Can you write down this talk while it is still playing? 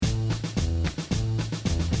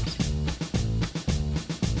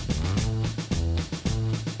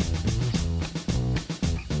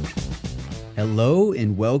Hello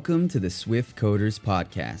and welcome to the Swift Coders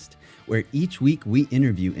Podcast, where each week we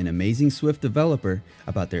interview an amazing Swift developer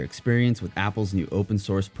about their experience with Apple's new open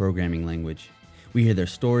source programming language. We hear their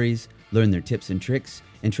stories, learn their tips and tricks,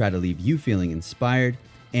 and try to leave you feeling inspired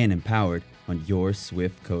and empowered on your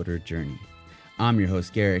Swift Coder journey. I'm your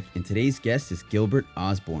host Garrick, and today's guest is Gilbert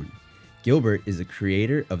Osborne. Gilbert is the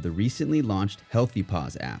creator of the recently launched Healthy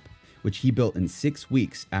Paws app, which he built in 6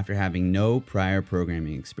 weeks after having no prior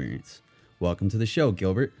programming experience. Welcome to the show,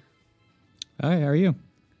 Gilbert. Hi, how are you?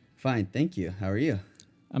 Fine, thank you. How are you?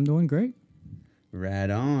 I'm doing great. Right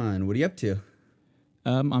on. What are you up to?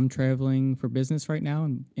 I'm traveling for business right now,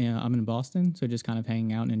 and I'm in Boston, so just kind of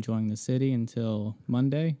hanging out and enjoying the city until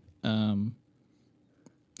Monday. Other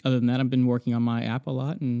than that, I've been working on my app a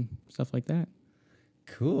lot and stuff like that.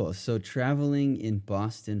 Cool. So traveling in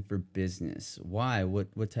Boston for business. Why?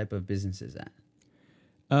 What type of business is that?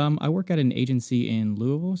 I work at an agency in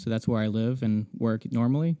Louisville, so that's where I live and work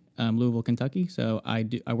normally, Louisville, Kentucky. So I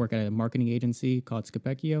work at a marketing agency called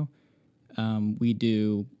Scapecchio. We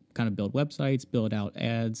do kind of build websites, build out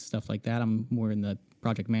ads, stuff like that. I'm more in the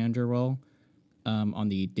project manager role on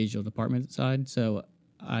the digital department side. So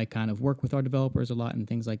I kind of work with our developers a lot and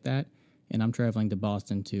things like that. And I'm traveling to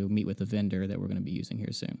Boston to meet with a vendor that we're going to be using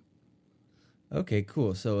here soon. Okay,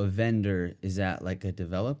 cool. So a vendor, is that like a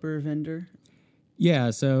developer vendor?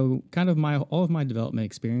 Yeah, so kind of all of my development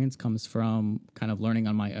experience comes from kind of learning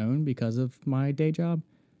on my own because of my day job.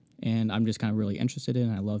 And I'm just kind of really interested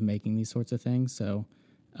in it. I love making these sorts of things. So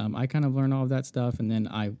I kind of learn all of that stuff, and then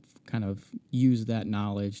I kind of use that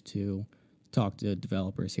knowledge to talk to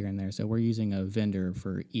developers here and there. So we're using a vendor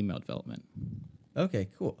for email development. Okay,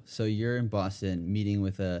 cool. So you're in Boston meeting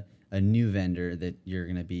with a new vendor that you're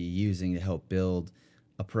going to be using to help build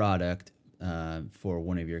a product for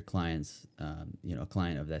one of your clients, a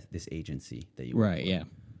client of this agency that you work Right, for. yeah.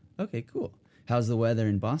 Okay, cool. How's the weather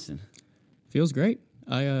in Boston? Feels great.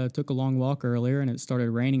 I took a long walk earlier, and it started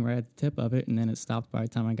raining right at the tip of it, and then it stopped by the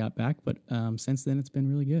time I got back. But since then, it's been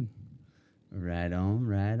really good. Right on,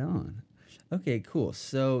 right on. Okay, cool.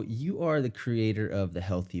 So you are the creator of the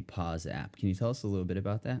Healthy Paws app. Can you tell us a little bit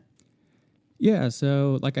about that? Yeah,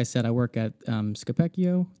 so like I said, I work at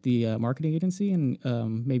Scapecchio, the marketing agency, and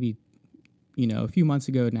maybe a few months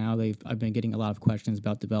ago now, I've been getting a lot of questions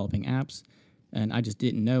about developing apps, and I just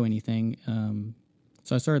didn't know anything.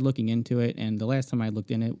 So I started looking into it, and the last time I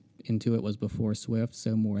looked into it was before Swift,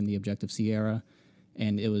 so more in the Objective-C era,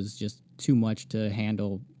 and it was just too much to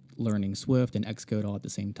handle learning Swift and Xcode all at the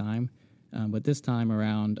same time. But this time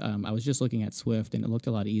around, I was just looking at Swift, and it looked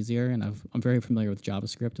a lot easier, and I'm very familiar with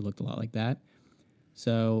JavaScript. It looked a lot like that.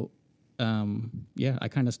 So, I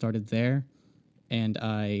kind of started there, and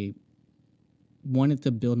I wanted to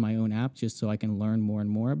build my own app just so I can learn more and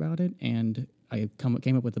more about it. And I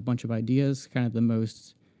came up with a bunch of ideas. Kind of the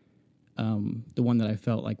one that I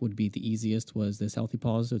felt like would be the easiest was this Healthy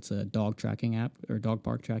Paws. It's a dog tracking app or dog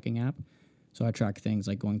park tracking app. So I track things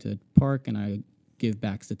like going to the park, and I give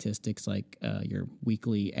back statistics like your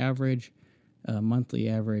weekly average, monthly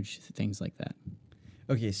average, things like that.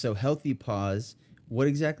 Okay, so Healthy Paws, what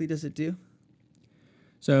exactly does it do?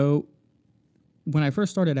 So when I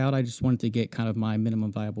first started out, I just wanted to get kind of my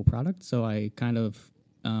minimum viable product. So I kind of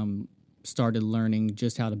started learning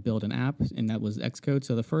just how to build an app, and that was Xcode.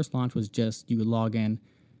 So the first launch was just you would log in,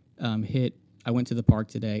 I went to the park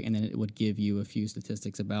today, and then it would give you a few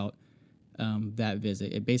statistics about that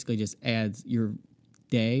visit. It basically just adds your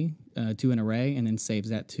day to an array and then saves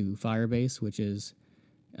that to Firebase, which is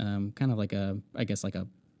kind of like a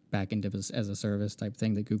backend as a service type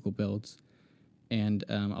thing that Google builds. And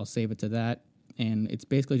I'll save it to that. And it's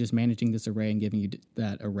basically just managing this array and giving you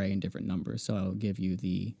that array in different numbers. So I'll give you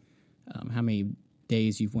the how many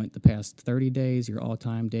days you've went the past 30 days, your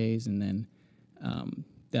all-time days, and then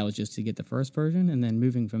that was just to get the first version. And then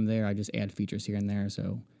moving from there, I just add features here and there.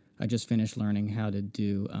 So I just finished learning how to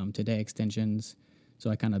do today extensions. So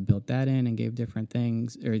I kind of built that in and gave different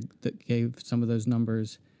things, or gave some of those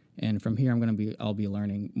numbers. And from here, I'll be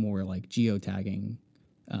learning more like geotagging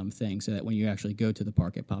things, so that when you actually go to the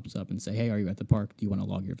park, it pops up and say, "Hey, are you at the park? Do you want to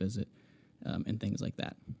log your visit?" And things like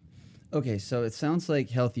that. Okay, so it sounds like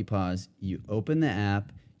Healthy Paws. You open the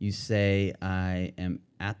app, you say, "I am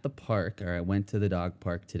at the park," or "I went to the dog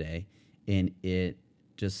park today," and it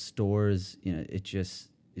just stores,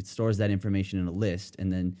 it stores that information in a list,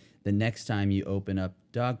 and then the next time you open up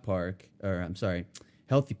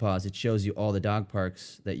Healthy Paws, it shows you all the dog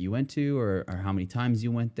parks that you went to, or how many times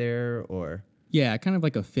you went there, or... Yeah, kind of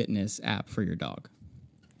like a fitness app for your dog.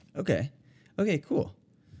 Okay, cool.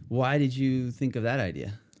 Why did you think of that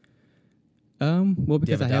idea? Well,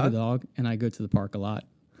 because I have a dog? dog, and I go to the park a lot.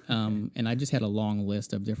 And I just had a long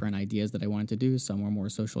list of different ideas that I wanted to do. Some were more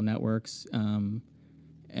social networks.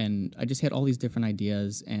 And I just had all these different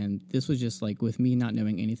ideas. And this was just like, with me not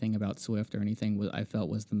knowing anything about Swift or anything, what I felt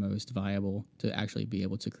was the most viable to actually be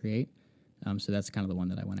able to create. So that's kind of the one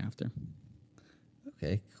that I went after.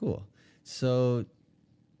 Okay, cool. So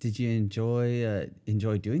did you enjoy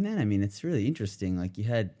doing that? I mean, it's really interesting. Like, you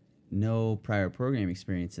had no prior programming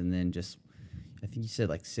experience, and then just, I think you said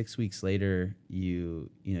like 6 weeks later, you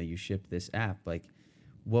shipped this app. Like,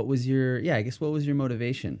 what was your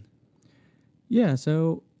motivation? Yeah,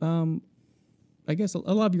 so I guess a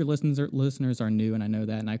lot of your listeners are new, and I know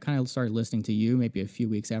that. And I kind of started listening to you maybe a few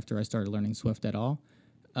weeks after I started learning Swift at all.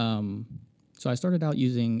 So I started out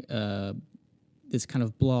using this kind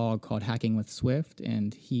of blog called Hacking with Swift,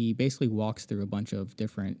 and he basically walks through a bunch of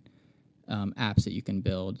different apps that you can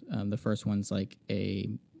build. The first one's like a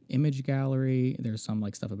image gallery. There's some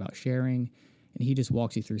like stuff about sharing, and he just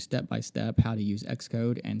walks you through step by step how to use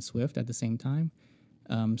Xcode and Swift at the same time.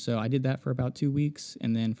 So I did that for about 2 weeks,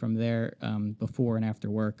 and then from there, before and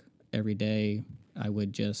after work, every day I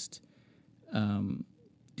would just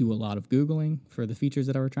do a lot of Googling for the features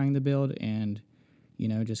that I was trying to build, and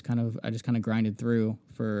I just kind of grinded through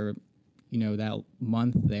for that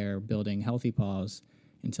month there building Healthy Paws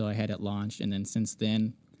until I had it launched. And then since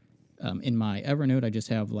then, in my Evernote, I just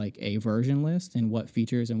have like a version list and what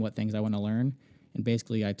features and what things I want to learn. And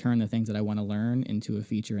basically, I turn the things that I want to learn into a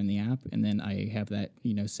feature in the app, and then I have that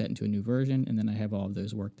set into a new version, and then I have all of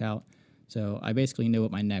those worked out. So I basically know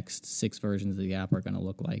what my next 6 versions of the app are going to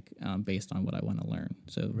look like based on what I want to learn.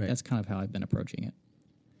 So That's kind of how I've been approaching it.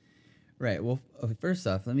 Right. Well, first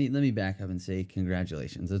off, let me back up and say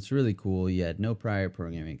congratulations. It's really cool. You had no prior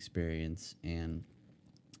programming experience, and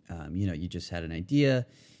you just had an idea.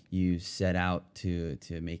 You set out to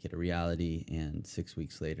make it a reality, and 6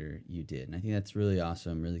 weeks later you did. And I think that's really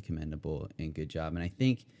awesome, really commendable, and good job. And I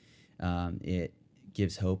think it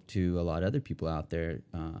gives hope to a lot of other people out there,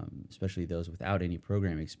 especially those without any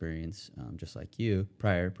programming experience, just like you,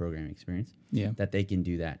 prior programming experience, that they can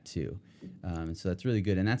do that too. And so that's really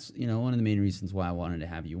good. And that's one of the main reasons why I wanted to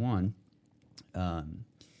have you on.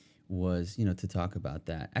 Was to talk about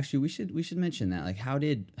that. Actually, we should mention that. Like, how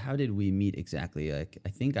did we meet exactly? Like, I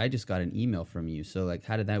think I just got an email from you. So like,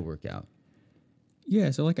 how did that work out?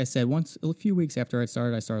 Yeah, so like I said, a few weeks after I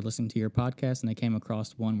started listening to your podcast, and I came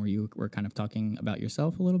across one where you were kind of talking about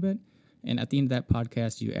yourself a little bit. And at the end of that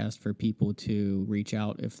podcast, you asked for people to reach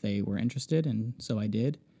out if they were interested, and so I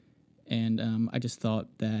did. And I just thought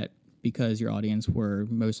that because your audience were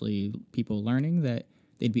mostly people learning, that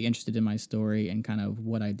they'd be interested in my story and kind of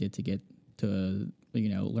what I did to get to,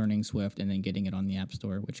 learning Swift and then getting it on the App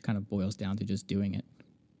Store, which kind of boils down to just doing it.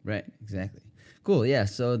 Right, exactly. Cool, yeah,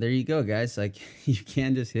 so there you go, guys. Like, you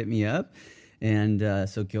can just hit me up. And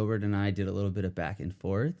so Gilbert and I did a little bit of back and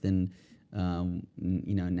forth, and,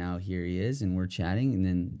 now here he is, and we're chatting. And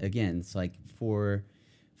then, again, it's like for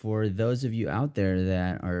those of you out there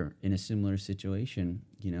that are in a similar situation,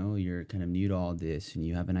 you're kind of new to all this, and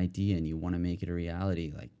you have an idea and you want to make it a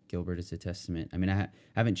reality. Like, Gilbert is a testament. I mean, I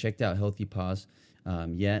haven't checked out Healthy Paws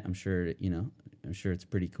yet. I'm sure it's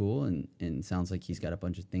pretty cool, and it sounds like he's got a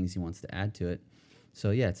bunch of things he wants to add to it.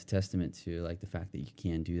 So yeah, it's a testament to like the fact that you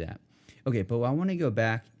can do that. Okay, but I want to go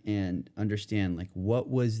back and understand, like, what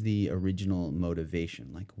was the original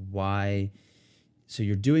motivation? Like, why? So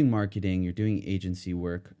you're doing marketing, you're doing agency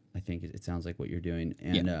work. I think it sounds like what you're doing,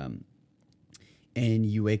 and and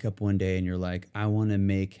you wake up one day and you're like, I want to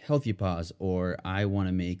make Healthy Paws, or I want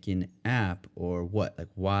to make an app, or what? Like,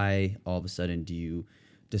 why all of a sudden do you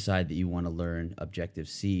decide that you want to learn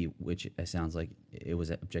Objective-C, which it sounds like it was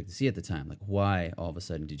Objective-C at the time? Like, why all of a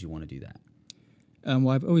sudden did you want to do that? Well,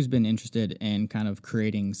 I've always been interested in kind of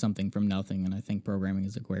creating something from nothing, and I think programming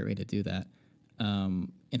is a great way to do that.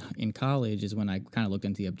 In college is when I kind of looked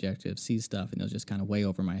into the Objective-C stuff, and it was just kind of way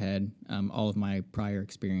over my head. All of my prior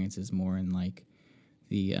experiences more in like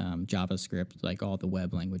the JavaScript, like all the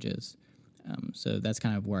web languages. So that's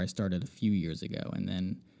kind of where I started a few years ago, and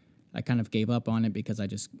then I kind of gave up on it because I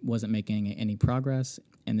just wasn't making any progress.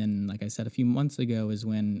 And then, like I said, a few months ago is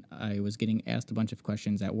when I was getting asked a bunch of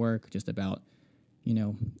questions at work just about,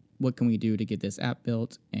 what can we do to get this app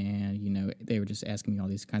built? And, they were just asking me all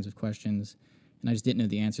these kinds of questions, and I just didn't know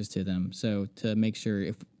the answers to them. So to make sure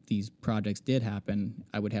if these projects did happen,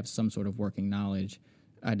 I would have some sort of working knowledge,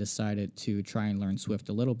 I decided to try and learn Swift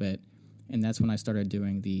a little bit. And that's when I started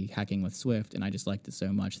doing the Hacking with Swift, and I just liked it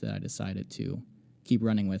so much that I decided to keep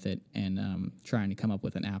running with it and trying to come up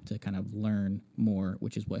with an app to kind of learn more,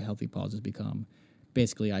 which is what Healthy Paws has become.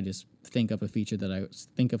 Basically, I just think of a feature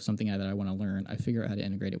think of something that I want to learn. I figure out how to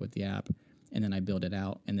integrate it with the app, and then I build it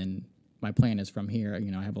out. And then my plan is from here,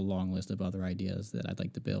 I have a long list of other ideas that I'd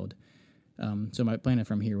like to build. So my plan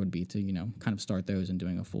from here would be to, kind of start those and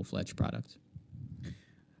doing a full-fledged product.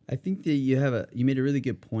 I think that you made a really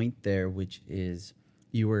good point there, which is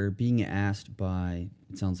you were being asked by,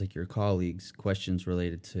 it sounds like your colleagues, questions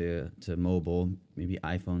related to mobile, maybe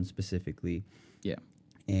iPhone specifically. Yeah.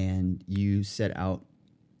 And you set out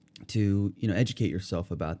to, educate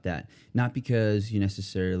yourself about that. Not because you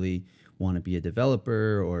necessarily want to be a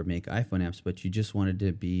developer or make iPhone apps, but you just wanted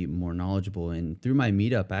to be more knowledgeable. And through my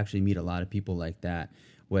meetup, I actually meet a lot of people like that,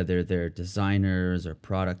 whether they're designers or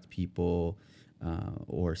product people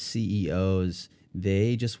or CEOs.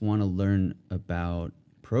 They just want to learn about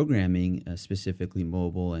programming, specifically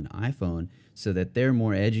mobile and iPhone, so that they're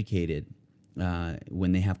more educated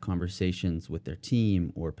when they have conversations with their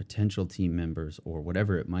team or potential team members or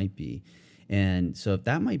whatever it might be. And so if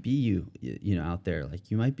that might be you out there,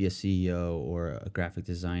 like you might be a CEO or a graphic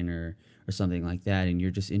designer or something like that, and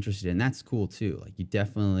you're just interested, and that's cool too. Like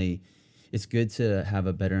it's good to have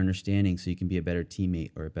a better understanding so you can be a better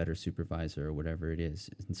teammate or a better supervisor or whatever it is.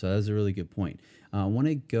 And so that was a really good point. I want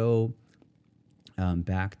to go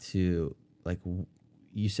back to, like,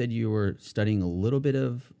 you said you were studying a little bit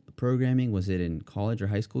of programming. Was it in college or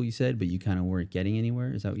high school, you said, but you kind of weren't getting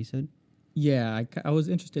anywhere? Is that what you said? Yeah, I was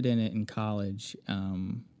interested in it in college.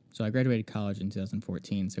 So I graduated college in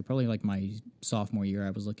 2014. So probably like my sophomore year,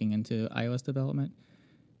 I was looking into iOS development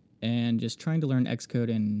and just trying to learn Xcode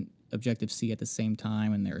and Objective-C at the same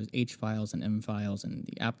time. And there's H files and M files and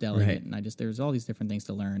the app delegate. Right. And there's all these different things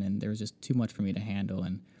to learn. And there was just too much for me to handle.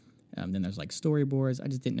 And then there's like storyboards. I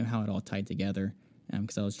just didn't know how it all tied together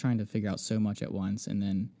because I was trying to figure out so much at once. And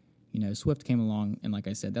then Swift came along, and like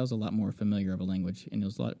I said, that was a lot more familiar of a language, and it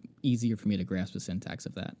was a lot easier for me to grasp the syntax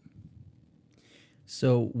of that.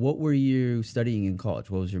 So what were you studying in college?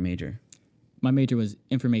 What was your major? My major was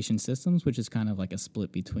information systems, which is kind of like a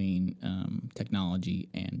split between technology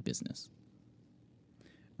and business.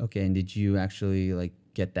 Okay, and did you actually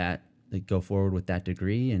get that, go forward with that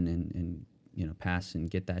degree and pass and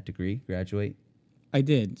get that degree, graduate? I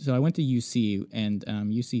did. So I went to UC, and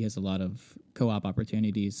UC has a lot of co-op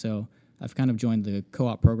opportunities. So I've kind of joined the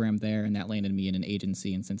co-op program there, and that landed me in an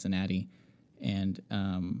agency in Cincinnati. And,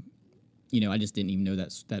 I just didn't even know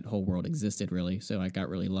that whole world existed, really. So I got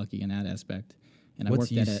really lucky in that aspect. And I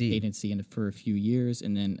worked at an agency for a few years,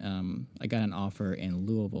 and then I got an offer in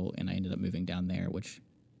Louisville, and I ended up moving down there, which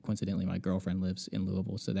coincidentally my girlfriend lives in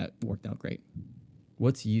Louisville, so that worked out great.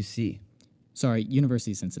 What's UC? Sorry,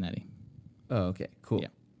 University of Cincinnati. Oh, okay, cool. Yeah.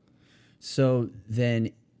 So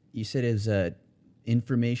then you said it was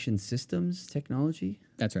information systems technology?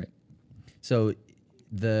 That's right. So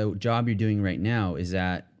the job you're doing right now, is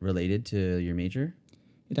that related to your major?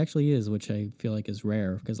 It actually is, which I feel like is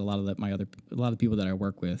rare because a lot of people that I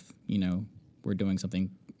work with, were doing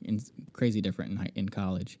something crazy different in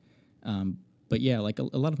college. But yeah, like a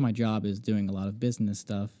lot of my job is doing a lot of business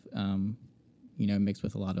stuff, mixed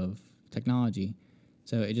with a lot of technology.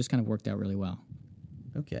 So it just kind of worked out really well.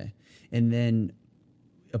 Okay. And then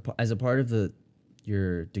as a part of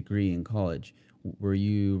your degree in college, were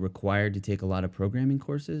you required to take a lot of programming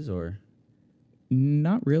courses or?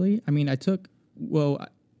 Not really. I mean, to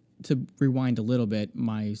rewind a little bit,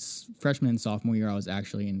 my freshman and sophomore year, I was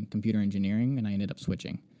actually in computer engineering, and I ended up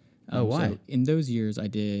switching. Why? So in those years, I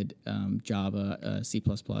did Java, C++,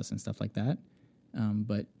 and stuff like that.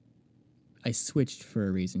 But I switched for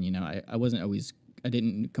a reason. I wasn't always. I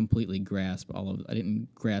didn't completely grasp I didn't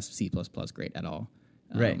grasp C++ great at all.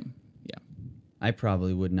 Right. Yeah. I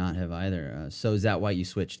probably would not have either. So is that why you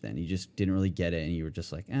switched then? You just didn't really get it and you were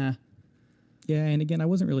just like, eh. Yeah, and again, I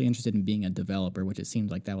wasn't really interested in being a developer, which it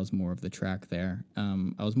seemed like that was more of the track there.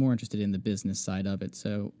 I was more interested in the business side of it.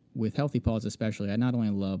 So with Healthy Paws especially, I not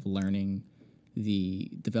only love learning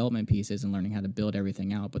the development pieces and learning how to build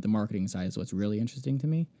everything out, but the marketing side is what's really interesting to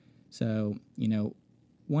me. So,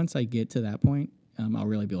 once I get to that point, I'll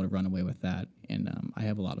really be able to run away with that, and I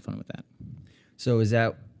have a lot of fun with that. So is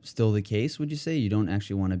that still the case, would you say? You don't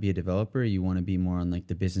actually want to be a developer? You want to be more on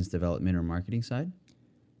the business development or marketing side?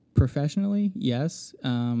 Professionally, yes.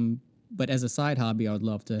 But as a side hobby, I would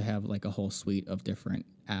love to have a whole suite of different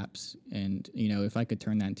apps. And, if I could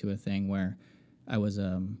turn that into a thing where I was,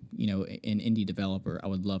 an indie developer, I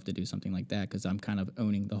would love to do something like that because I'm kind of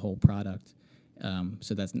owning the whole product.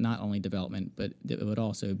 So that's not only development, but it would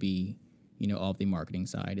also be, all of the marketing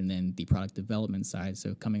side and then the product development side.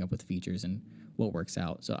 So coming up with features and what works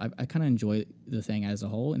out. So I kind of enjoy the thing as a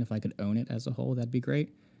whole. And if I could own it as a whole, that'd be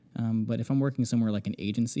great. But if I'm working somewhere like an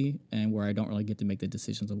agency and where I don't really get to make the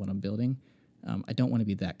decisions of what I'm building, I don't want to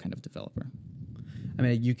be that kind of developer. I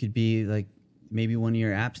mean, you could be maybe one of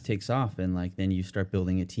your apps takes off and like then you start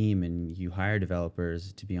building a team and you hire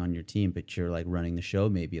developers to be on your team, but you're like running the show,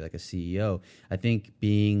 maybe like a CEO. I think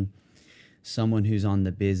being someone who's on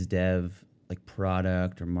the biz dev, like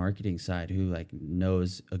product or marketing side, who like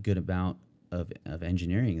knows a good amount of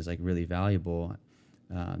engineering is like really valuable.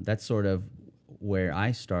 That's sort of where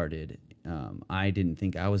I started. I didn't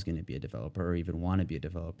think I was going to be a developer or even want to be a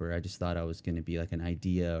developer. I just thought I was going to be like an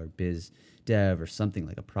idea or biz dev or something,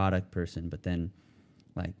 like a product person. But then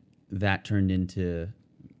like that turned into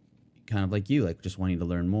kind of like you, like just wanting to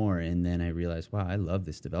learn more. And then I realized, wow, I love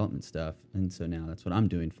this development stuff. And so now that's what I'm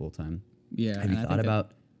doing full time. Yeah. Have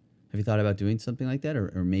you thought about doing something like that,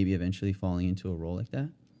 or maybe eventually falling into a role like that?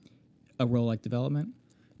 A role like development?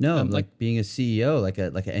 No, like being a CEO, like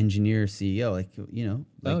an engineer CEO, like, you know,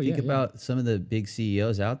 like think about some of the big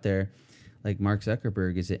CEOs out there, like Mark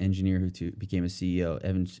Zuckerberg is an engineer who became a CEO.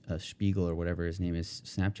 Evan Spiegel or whatever his name is,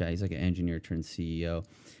 Snapchat, he's like an engineer turned CEO.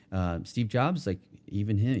 Steve Jobs, like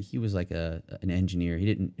even him, he was like an engineer.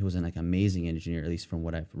 He wasn't like an amazing engineer, at least from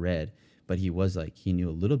what I've read, but he was like, he knew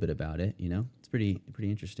a little bit about it, you know. It's pretty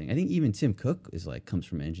interesting. I think even Tim Cook is like comes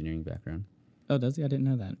from an engineering background. Oh, does he? I didn't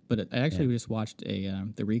know that. But I actually just watched the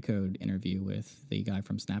Recode interview with the guy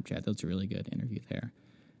from Snapchat. That's a really good interview there.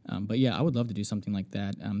 But yeah, I would love to do something like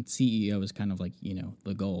that. CEO is kind of like, you know,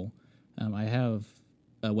 the goal. I have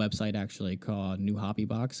a website actually called New Hobby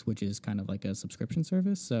Box, which is kind of like a subscription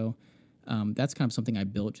service. So that's kind of something I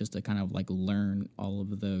built just to kind of like learn all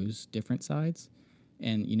of those different sides.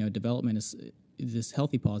 And, you know, development is this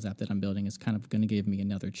Healthy Paws app that I'm building is kind of going to give me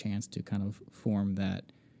another chance to kind of form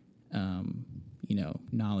that you know,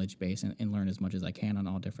 knowledge base and learn as much as I can on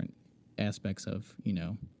all different aspects of, you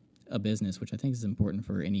know, a business, which I think is important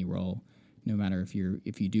for any role, no matter if you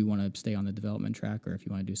do want to stay on the development track or if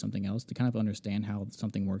you want to do something else. To kind of understand how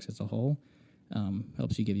something works as a whole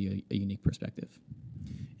helps you give you a unique perspective.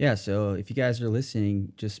 Yeah, so if you guys are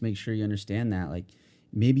listening, just make sure you understand that. Like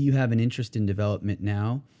maybe you have an interest in development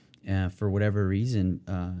now. For whatever reason,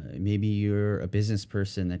 maybe you're a business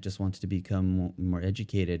person that just wants to become more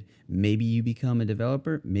educated. Maybe you become a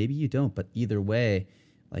developer, maybe you don't. But either way,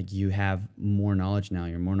 like you have more knowledge now.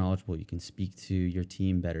 You're more knowledgeable. You can speak to your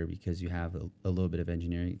team better because you have a little bit of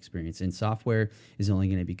engineering experience. And software is only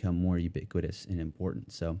going to become more ubiquitous and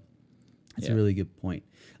important. So that's a really good point.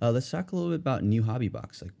 Let's talk a little bit about New Hobby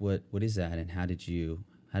Box. Like what is that, and how did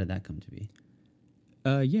that come to be?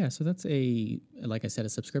 So that's like I said, a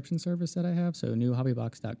subscription service that I have. So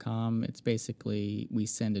newhobbybox.com. It's basically, we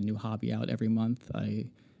send a new hobby out every month. I'm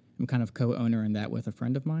kind of co-owner in that with a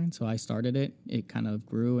friend of mine. So I started it. It kind of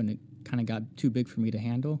grew and it kind of got too big for me to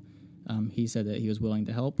handle. He said that he was willing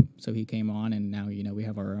to help. So he came on, and now, you know, we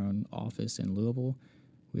have our own office in Louisville.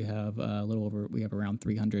 We have we have around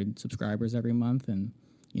 300 subscribers every month. And,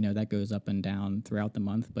 you know, that goes up and down throughout the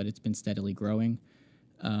month, but it's been steadily growing.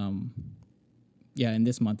 And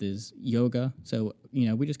this month is yoga. So, you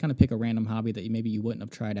know, we just kind of pick a random hobby that maybe you wouldn't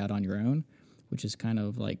have tried out on your own, which is kind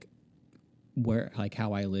of like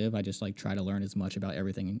how I live. I just like try to learn as much about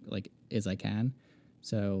everything like as I can.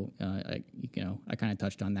 So, I kind of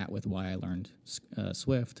touched on that with why I learned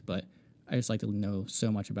Swift, but I just like to know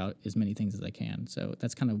so much about as many things as I can. So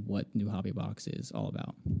that's kind of what New Hobby Box is all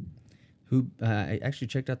about. I actually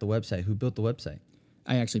checked out the website. Who built the website?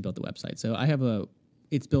 I actually built the website. So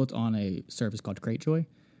it's built on a service called CrateJoy,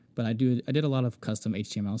 but I did a lot of custom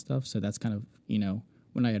HTML stuff. So that's kind of, you know,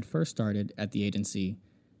 when I had first started at the agency,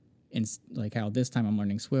 and like how this time I'm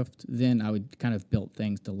learning Swift, then I would kind of build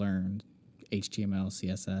things to learn HTML,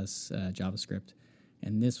 CSS, JavaScript,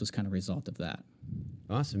 and this was kind of a result of that.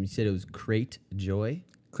 Awesome. You said it was CrateJoy?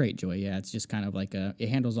 CrateJoy, yeah. It's just kind of like it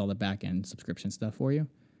handles all the back-end subscription stuff for you,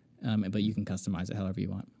 but you can customize it however you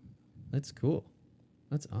want. That's cool.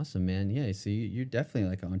 That's awesome, man. Yeah, so you're definitely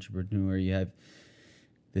like an entrepreneur. You have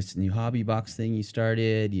this New Hobby Box thing you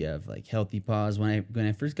started. You have like Healthy Paws. When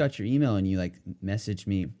I first got your email and you like messaged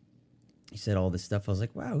me, you said all this stuff. I was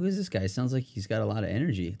like, wow, who is this guy? Sounds like he's got a lot of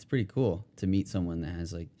energy. It's pretty cool to meet someone that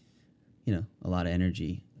has like, you know, a lot of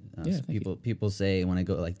energy. So people say when I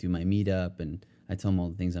go like do my meetup and I tell them all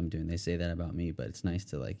the things I'm doing, they say that about me. But it's nice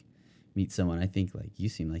to like meet someone. I think like you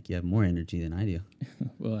seem like you have more energy than I do.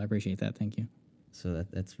 Well, I appreciate that. Thank you. So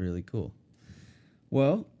that's really cool.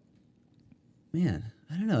 Well, man,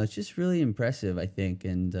 I don't know. It's just really impressive, I think,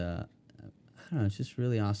 and I don't know. It's just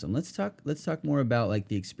really awesome. Let's talk more about like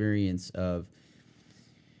the experience of,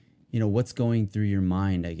 you know, what's going through your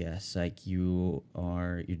mind. I guess like you're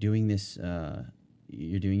doing this,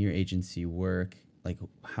 you're doing your agency work. Like,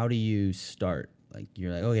 how do you start? Like,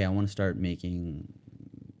 you're like, okay, I want to start making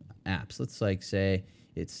apps? Let's like say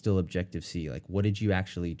it's still Objective-C. Like, what did you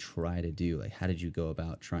actually try to do? Like, how did you go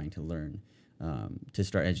about trying to learn to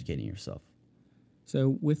start educating yourself?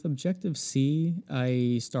 So with Objective-C,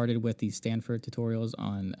 I started with the Stanford tutorials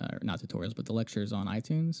on, not tutorials, but the lectures on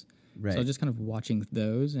iTunes. Right. So I was just kind of watching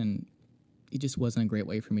those, and it just wasn't a great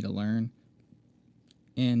way for me to learn.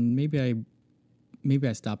 And maybe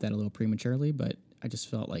I stopped that a little prematurely, but I just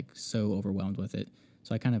felt like so overwhelmed with it.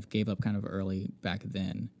 So I kind of gave up kind of early back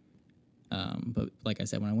then. But like I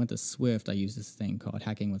said, when I went to Swift, I used this thing called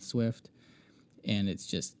Hacking with Swift, and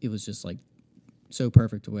it was just like so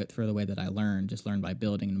perfect for the way that I learned, just learn by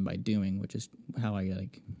building and by doing, which is how I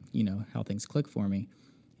how things click for me.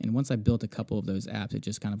 And once I built a couple of those apps, it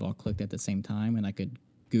just kind of all clicked at the same time, and I could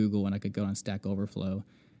Google and I could go on Stack Overflow,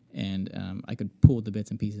 and I could pull the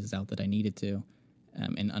bits and pieces out that I needed to,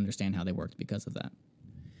 and understand how they worked because of that.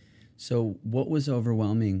 So what was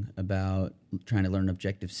overwhelming about trying to learn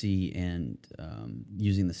Objective-C and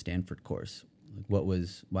using the Stanford course? Like,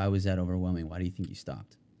 why was that overwhelming? Why do you think you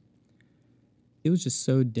stopped? It was just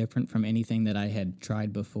so different from anything that I had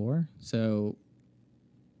tried before. So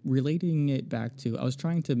relating it back to, I was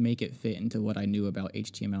trying to make it fit into what I knew about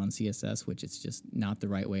HTML and CSS, which is just not the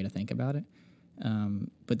right way to think about it.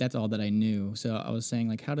 But that's all that I knew. So I was saying,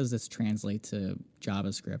 like, how does this translate to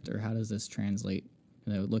JavaScript, or how does this translate,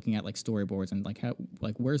 looking at like storyboards and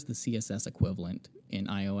where's the CSS equivalent in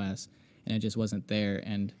iOS? And it just wasn't there.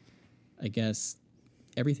 And I guess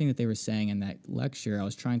everything that they were saying in that lecture, I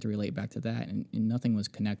was trying to relate back to that, and nothing was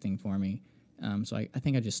connecting for me. So I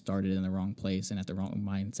think I just started in the wrong place and at the wrong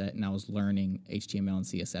mindset, and I was learning HTML and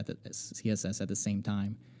CSS at the same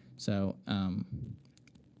time. So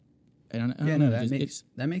I don't know.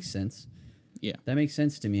 That makes sense. Yeah, that makes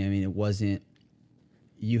sense to me. I mean, it wasn't.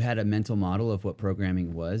 You had a mental model of what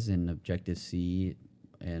programming was, and Objective-C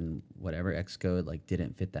and whatever Xcode like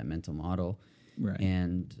didn't fit that mental model. right.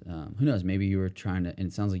 And who knows? Maybe you were trying to. And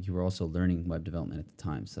it sounds like you were also learning web development at the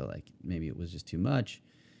time. So like maybe it was just too much.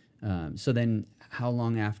 So then, how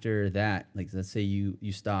long after that? Like, let's say you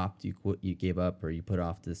stopped, you quit, you gave up, or you put it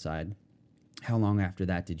off to the side. How long after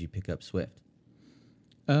that did you pick up Swift?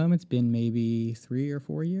 It's been maybe 3 or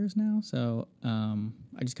 4 years now, so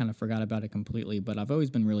I just kind of forgot about it completely. But I've always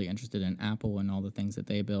been really interested in Apple and all the things that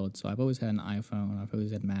they build. So I've always had an iPhone, I've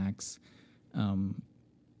always had Macs. I've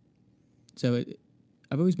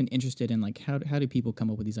always been interested in like how do people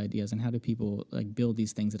come up with these ideas, and how do people like build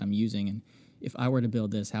these things that I'm using, and if I were to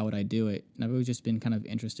build this, how would I do it? And I've always just been kind of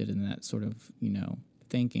interested in that sort of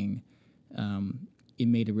thinking. It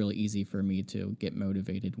made it really easy for me to get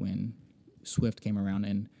motivated when Swift came around,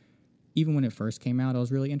 and even when it first came out, I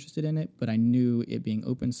was really interested in it, but I knew it being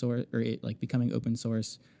open source, or it like becoming open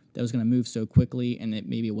source, that was going to move so quickly, and that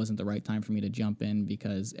maybe it wasn't the right time for me to jump in,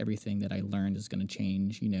 because everything that I learned is going to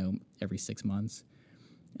change, every 6 months.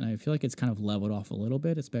 And I feel like it's kind of leveled off a little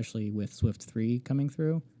bit, especially with Swift 3 coming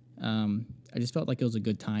through. I just felt like it was a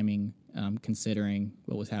good timing, considering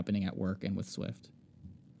what was happening at work and with Swift.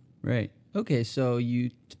 Right. Okay, so you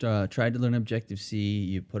tried to learn Objective-C,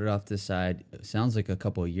 you put it off to the side. It sounds like a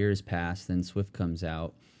couple of years passed, then Swift comes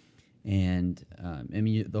out. And,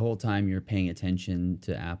 the whole time you're paying attention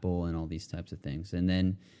to Apple and all these types of things. And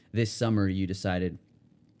then this summer you decided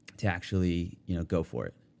to actually, go for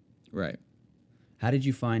it. Right. How did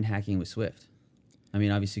you find Hacking with Swift? I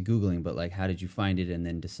mean, obviously Googling, but, like, how did you find it and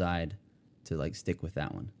then decide to, like, stick with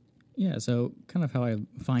that one? Yeah, so kind of how I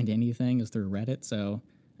find anything is through Reddit. So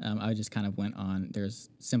I just kind of went on. There's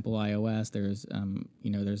Simple iOS. There's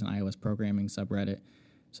there's an iOS programming subreddit.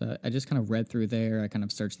 So I just kind of read through there. I kind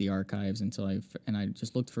of searched the archives and I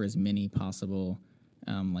just looked for as many possible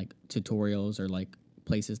like tutorials or like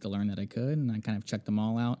places to learn that I could, and I kind of checked them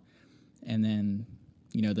all out. And then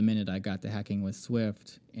the minute I got to Hacking with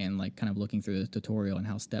Swift and like kind of looking through the tutorial and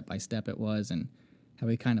how step by step it was, and how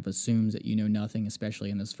it kind of assumes that you know nothing, especially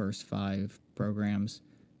in those first 5 programs.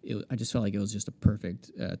 I just felt like it was just a perfect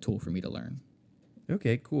tool for me to learn.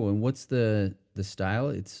 Okay, cool. And what's the style?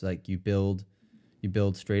 It's like you build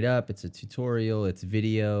straight up. It's a tutorial. It's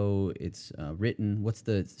video. It's written. What's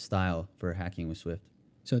the style for Hacking with Swift?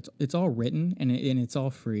 So it's all written, and it's all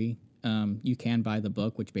free. You can buy the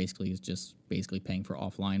book, which basically is just paying for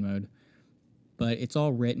offline mode. But it's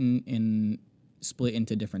all written and split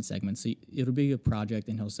into different segments. So it'll be a project,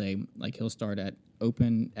 and he'll start at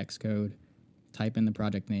open Xcode, type in the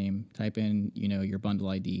project name, type in your bundle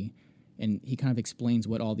ID, and he kind of explains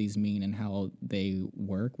what all these mean and how they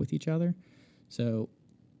work with each other. So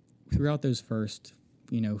throughout those first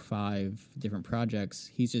 5 different projects,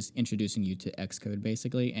 he's just introducing you to Xcode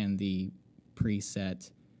basically, and the preset,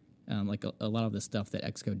 like a lot of the stuff that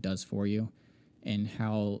Xcode does for you. and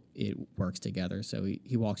how it works together. So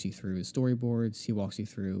he walks you through storyboards. He walks you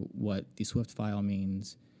through what the Swift file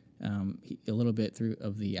means, a little bit through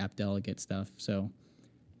of the app delegate stuff. So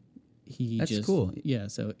That's cool. Yeah.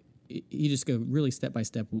 So he just go really step by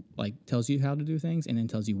step, like tells you how to do things and then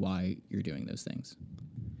tells you why you're doing those things.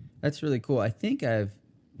 That's really cool. I think I've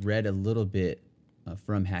read a little bit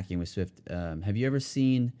from Hacking with Swift. Have you ever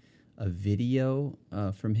seen a video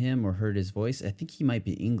from him or heard his voice? I think he might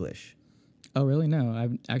be English. Oh, really? No,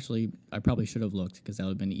 I probably should have looked because that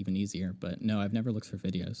would have been even easier. But no, I've never looked for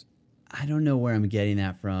videos. I don't know where I'm getting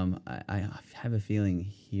that from. I have a feeling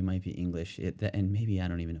he might be English. And maybe, I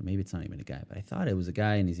don't even know. Maybe it's not even a guy, but I thought it was a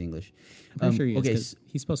guy and he's English. I'm pretty sure he is, 'cause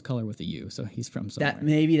he spells color with a U, so he's from somewhere.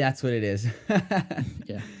 Maybe that's what it is.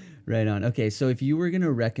 Yeah. Right on. Okay, so if you were going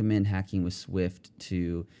to recommend Hacking with Swift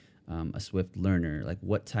to a Swift learner, like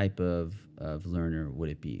what type of learner would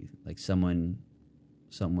it be? Like someone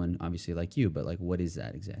obviously like you, but like what is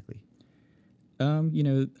that exactly?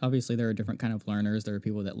 Obviously there are different kind of learners. There are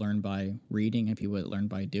people that learn by reading and people that learn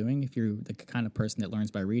by doing. If you're the kind of person that learns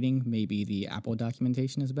by reading, maybe the Apple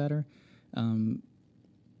documentation is better.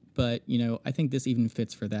 But I think this even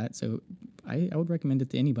fits for that. So I would recommend it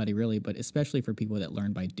to anybody really, but especially for people that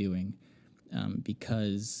learn by doing,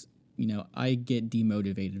 because I get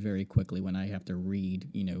demotivated very quickly when I have to read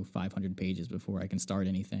 500 pages before I can start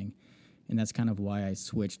anything. And that's kind of why I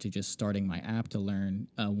switched to just starting my app to learn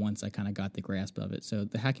once I kind of got the grasp of it. So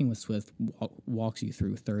the Hacking with Swift walks you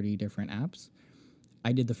through 30 different apps.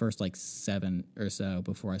 I did the first 7 or so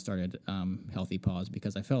before I started Healthy Paws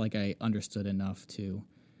because I felt like I understood enough to,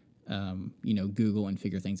 Google and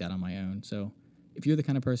figure things out on my own. So if you're the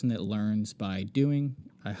kind of person that learns by doing,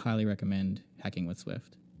 I highly recommend Hacking with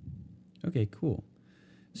Swift. Okay, cool.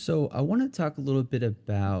 So I want to talk a little bit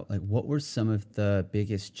about what were some of the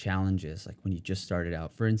biggest challenges when you just started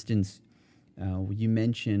out. For instance, you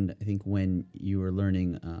mentioned, I think when you were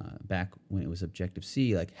learning back when it was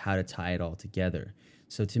Objective-C, how to tie it all together.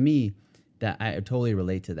 So to me, that I totally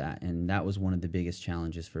relate to that, and that was one of the biggest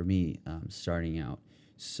challenges for me starting out.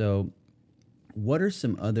 So what are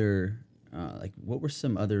some other what were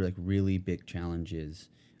some other really big challenges?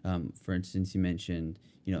 For instance, you mentioned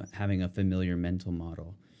having a familiar mental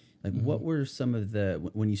model. What were some of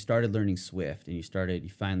when you started learning Swift and you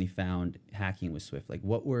finally found Hacking with Swift,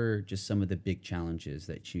 what were just some of the big challenges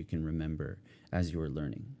that you can remember as you were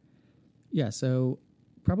learning? Yeah, so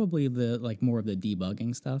probably the more of the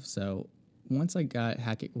debugging stuff. So once I got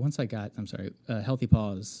Healthy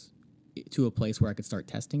Paws to a place where I could start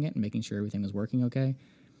testing it and making sure everything was working okay,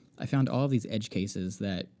 I found all of these edge cases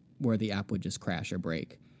where the app would just crash or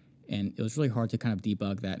break. And it was really hard to kind of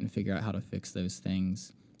debug that and figure out how to fix those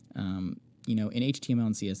things. In HTML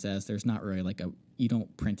and CSS, there's not really you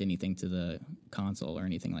don't print anything to the console or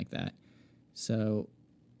anything like that. So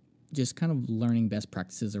just kind of learning best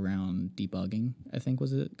practices around debugging, I think,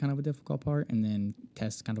 was kind of a difficult part. And then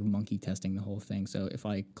monkey testing the whole thing. So if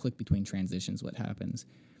I click between transitions, what happens?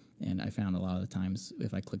 And I found a lot of the times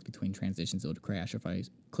if I clicked between transitions, it would crash. If I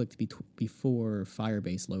clicked before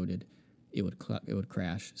Firebase loaded, it would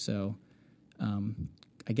crash. So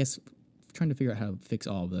I guess trying to figure out how to fix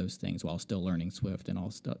all of those things while still learning Swift and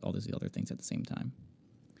all these other things at the same time.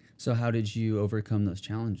 So how did you overcome those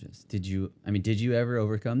challenges? Did you ever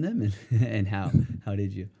overcome them, and how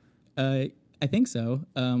did you? I think so.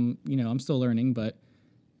 I'm still learning, but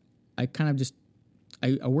I kind of just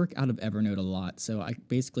I work out of Evernote a lot, so I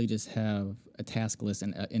basically just have a task list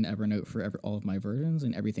in Evernote for all of my versions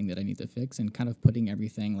and everything that I need to fix, and kind of putting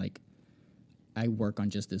everything I work on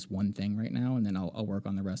just this one thing right now, and then I'll work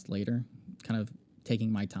on the rest later. Kind of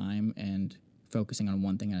taking my time and focusing on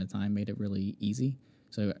one thing at a time made it really easy.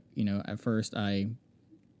 So, at first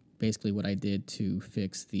what I did to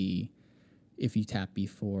fix if you tap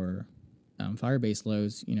before Firebase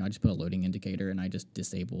loads, I just put a loading indicator and I just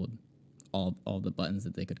disabled all the buttons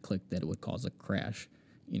that they could click that it would cause a crash.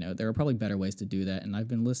 There are probably better ways to do that, and I've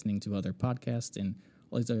been listening to other podcasts and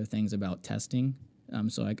all these other things about testing.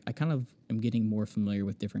 So I kind of am getting more familiar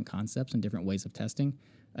with different concepts and different ways of testing,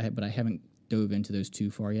 but I haven't dove into those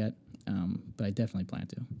too far yet, but I definitely plan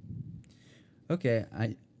to. Okay,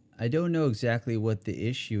 I don't know exactly what the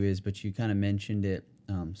issue is, but you kind of mentioned it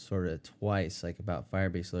sort of twice, about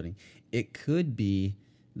Firebase loading. It could be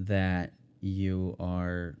that you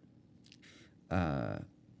are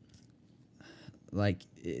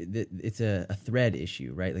it's a thread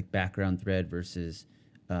issue, right? Background thread versus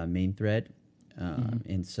main thread.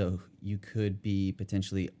 And so you could be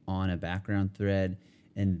potentially on a background thread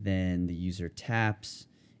and then the user taps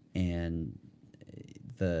and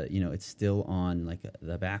the, it's still on like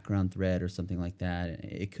the background thread or something like that.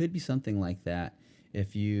 It could be something like that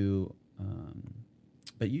if you,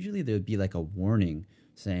 but usually there would be like a warning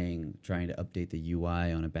saying trying to update the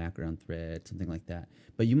UI on a background thread, something like that.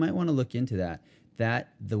 But you might want to look into that.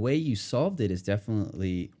 That the way you solved it is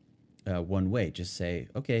definitely one way. Just say,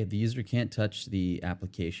 okay, the user can't touch the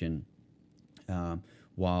application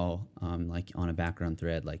while like on a background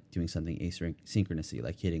thread, like doing something asynchronously,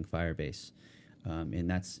 like hitting Firebase. And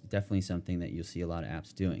that's definitely something that you'll see a lot of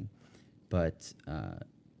apps doing. But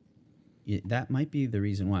that might be the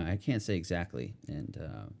reason why. I can't say exactly. And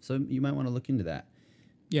so you might want to look into that.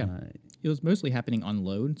 Yeah. It was mostly happening on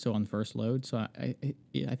load, so on first load. So I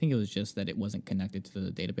think it was just that it wasn't connected to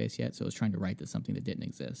the database yet, so it was trying to write to something that didn't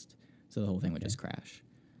exist. So the whole thing would just crash.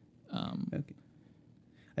 Okay.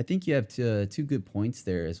 I think you have two good points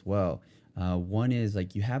there as well. One is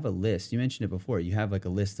like you have a list. You mentioned it before. You have like a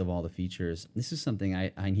list of all the features. This is something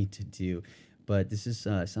I need to do, but this is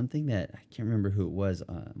something that I can't remember who it was.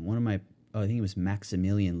 I think it was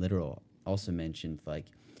Maximilian Literal also mentioned like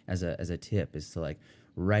as a tip is to like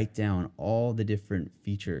write down all the different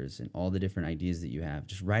features and all the different ideas that you have.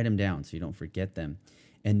 Just write them down so you don't forget them.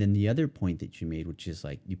 And then the other point that you made, which is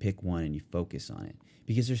like you pick one and you focus on it,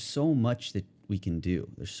 because there's so much that we can do.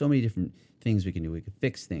 There's so many different things we can do. We can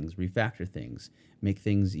fix things, refactor things, make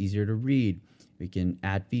things easier to read. We can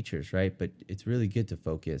add features, right? But it's really good to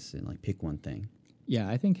focus and like pick one thing. Yeah,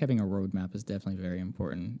 I think having a roadmap is definitely very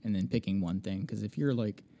important, and then picking one thing. Because if you're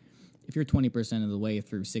 20% of the way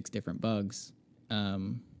through 6 different bugs,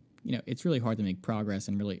 it's really hard to make progress,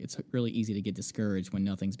 and it's really easy to get discouraged when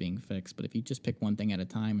nothing's being fixed. But if you just pick one thing at a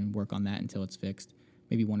time and work on that until it's fixed,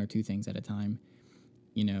 maybe 1 or 2 things at a time,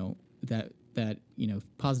 that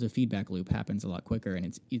positive feedback loop happens a lot quicker, and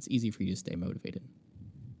it's easy for you to stay motivated.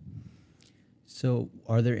 So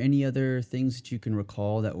are there any other things that you can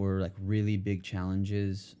recall that were like really big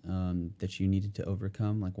challenges that you needed to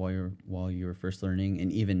overcome, like while you were first learning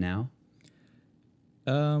and even now?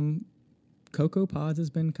 CocoaPods has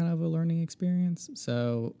been kind of a learning experience.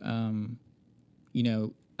 So,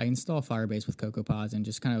 I install Firebase with CocoaPods, and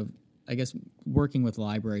just kind of, I guess, working with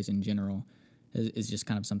libraries in general is just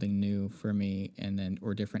kind of something new for me,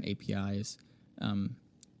 or different APIs.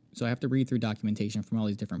 So I have to read through documentation from all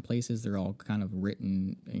these different places. They're all kind of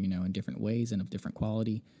written, in different ways and of different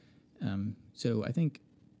quality. So I think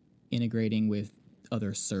integrating with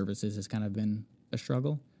other services has kind of been a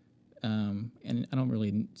struggle. And I don't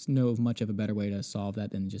really know of much of a better way to solve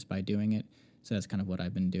that than just by doing it. So that's kind of what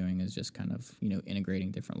I've been doing, is just kind of,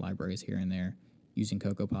 integrating different libraries here and there, using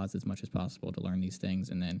CocoaPods as much as possible to learn these things.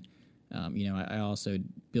 And then, I also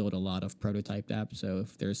build a lot of prototyped apps. So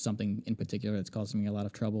if there's something in particular that's causing me a lot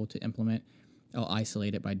of trouble to implement, I'll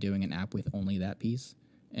isolate it by doing an app with only that piece.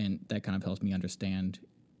 And that kind of helps me understand,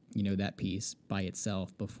 that piece by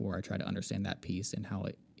itself before I try to understand that piece and how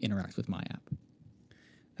it interacts with my app.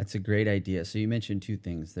 That's a great idea. So you mentioned 2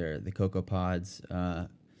 things there, the CocoaPods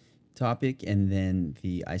topic and then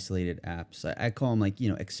the isolated apps. I call them like,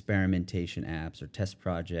 experimentation apps or test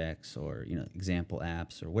projects or, example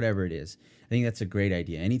apps or whatever it is. I think that's a great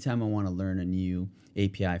idea. Anytime I want to learn a new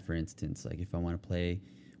API, for instance, like if I want to play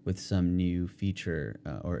with some new feature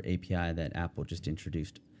or API that Apple just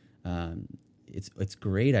introduced, it's a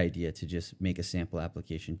great idea to just make a sample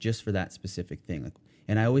application just for that specific thing.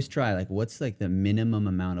 And I always try, what's the minimum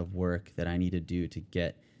amount of work that I need to do to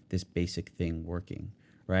get this basic thing working,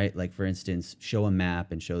 right? Like, for instance, show a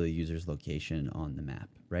map and show the user's location on the map,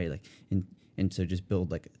 right? And so just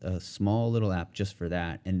build a small little app just for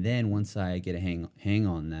that. And then once I get a hang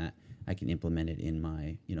on that, I can implement it in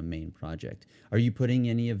my main project. Are you putting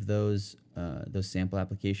any of those sample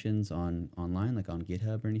applications online, like on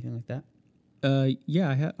GitHub or anything like that?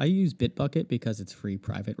 I use Bitbucket because it's free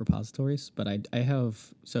private repositories, but I have,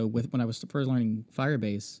 so when I was first learning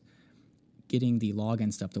Firebase, getting the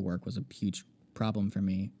login stuff to work was a huge problem for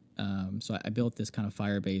me. So I built this kind of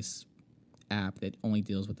Firebase app that only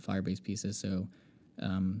deals with the Firebase pieces. So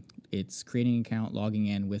it's creating an account, logging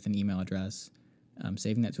in with an email address,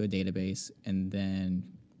 saving that to a database, and then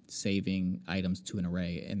saving items to an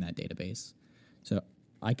array in that database. So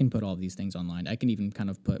I can put all these things online. I can even kind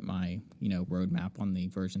of put my, roadmap on the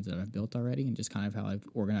versions that I've built already, and just kind of how I've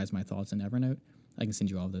organized my thoughts in Evernote. I can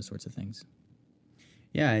send you all those sorts of things.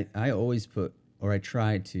 Yeah, I always I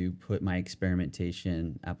try to put my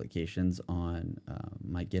experimentation applications on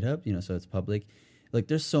my GitHub, so it's public.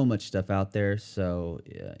 There's so much stuff out there, so,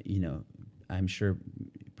 I'm sure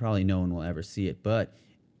probably no one will ever see it, but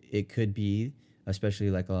it could be, especially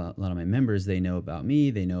a lot of my members, they know about me,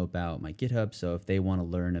 they know about my GitHub. So if they want to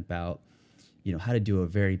learn about, how to do a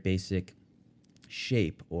very basic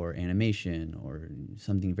shape or animation or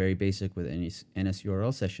something very basic with any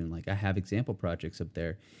NSURL session. Like I have example projects up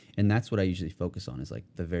there, and that's what I usually focus on, is like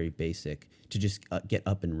the very basic to just get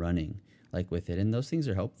up and running like with it. And those things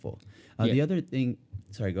are helpful. The other thing,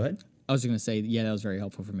 sorry, go ahead. I was going to say, yeah, that was very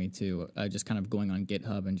helpful for me too. Just kind of going on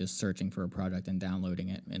GitHub and just searching for a project and downloading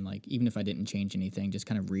it. And like, even if I didn't change anything, just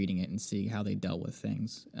kind of reading it and see how they dealt with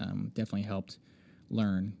things definitely helped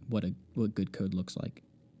learn what good code looks like.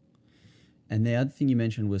 And the other thing you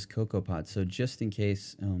mentioned was CocoaPods. So just in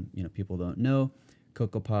case people don't know,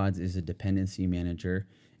 CocoaPods is a dependency manager.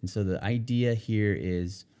 And so the idea here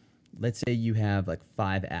is, let's say you have like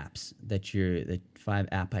 5 apps the 5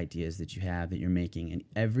 app ideas that you have that you're making, and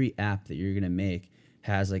every app that you're going to make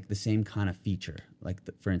has like the same kind of feature. Like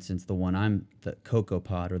for instance, the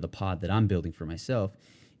CocoaPod, or the pod that I'm building for myself,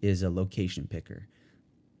 is a location picker.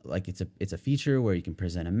 Like it's a feature where you can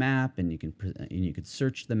present a map, and you can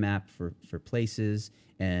search the map for places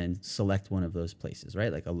and select one of those places,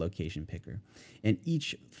 right? Like a location picker. And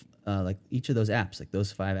each of those apps, like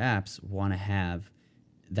those 5 apps, want to have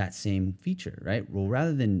that same feature, right? Well,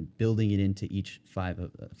 rather than building it into each 5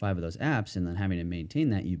 of those apps and then having to maintain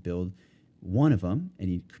that, you build one of them and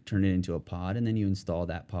you turn it into a pod, and then you install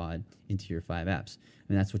that pod into your 5 apps.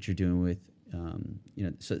 And that's what you're doing with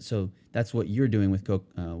so that's what you're doing with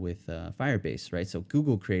Firebase, right? So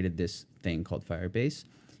Google created this thing called Firebase,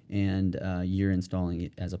 and you're installing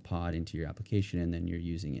it as a pod into your application, and then you're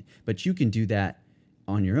using it. But you can do that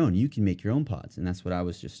on your own. You can make your own pods, and that's what I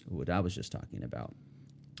was just talking about.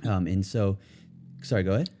 And so, sorry,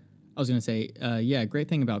 go ahead. I was going to say, a great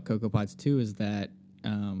thing about CocoaPods too is that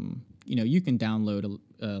you can download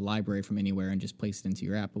a library from anywhere and just place it into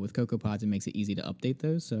your app. But with CocoaPods, it makes it easy to update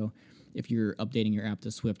those. So if you're updating your app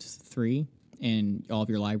to Swift 3 and all of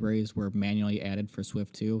your libraries were manually added for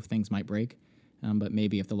Swift 2, things might break. But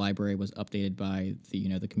maybe if the library was updated by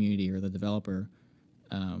the community or the developer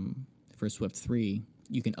for Swift 3,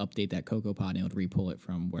 you can update that CocoaPod and it would repull it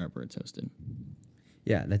from wherever it's hosted.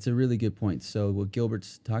 Yeah, that's a really good point. So what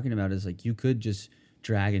Gilbert's talking about is like you could just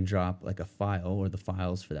drag and drop like a file or the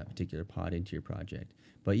files for that particular pod into your project.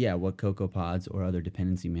 But yeah, what CocoaPods or other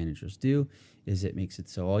dependency managers do is it makes it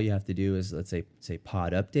so all you have to do is, let's say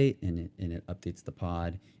pod update, and it updates the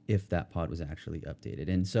pod if that pod was actually updated.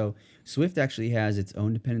 And so Swift actually has its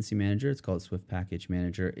own dependency manager. It's called Swift Package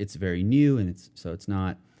Manager. It's very new, and it's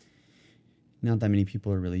not that many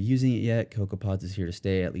people are really using it yet. CocoaPods is here to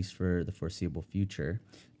stay, at least for the foreseeable future.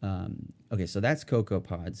 Okay, so that's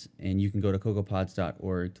CocoaPods, and you can go to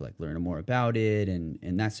cocoapods.org to like learn more about it,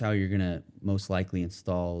 and that's how you're gonna most likely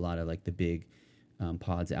install a lot of like the big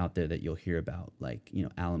pods out there that you'll hear about, like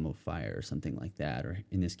Alamo Fire or something like that, or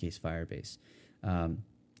in this case Firebase.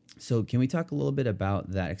 So can we talk a little bit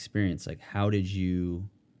about that experience? Like how did you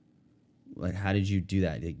do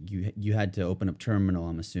that? Like you had to open up terminal,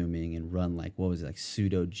 I'm assuming, and run like, what was it, like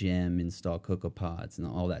sudo gem install CocoaPods and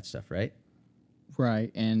all that stuff, right?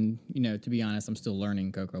 Right. And, to be honest, I'm still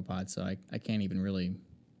learning CocoaPods, so I can't even really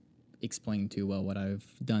explain too well what I've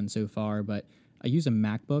done so far. But I use a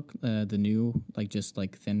MacBook, the new, just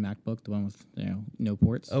thin MacBook, the one with, no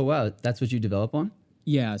ports. Oh, wow. That's what you develop on?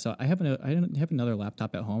 Yeah. So I have another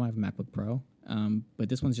laptop at home. I have a MacBook Pro. But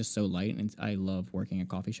this one's just so light, and I love working at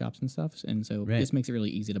coffee shops and stuff. And so This makes it really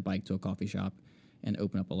easy to bike to a coffee shop and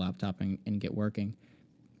open up a laptop and get working.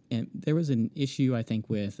 And there was an issue, I think,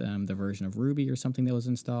 with the version of Ruby or something that was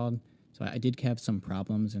installed. So I did have some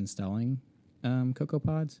problems installing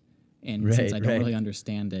CocoaPods. And since I don't really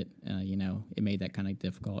understand it, it made that kind of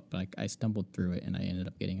difficult. But I stumbled through it, and I ended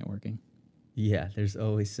up getting it working. Yeah, there's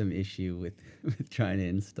always some issue with trying to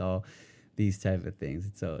install these type of things.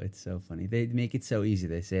 It's so funny. They make it so easy.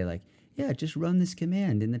 They say like, yeah, just run this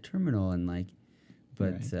command in the terminal, and like,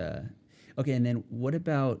 but okay. And then what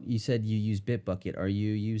about, you said you use Bitbucket? Are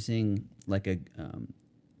you using like a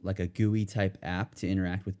GUI type app to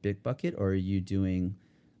interact with Bitbucket, or are you doing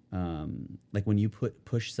like when you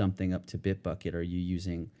push something up to Bitbucket, are you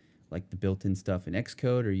using like the built-in stuff in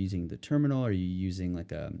Xcode, or are you using the terminal? Are you using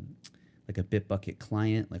like a Bitbucket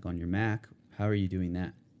client like on your Mac? How are you doing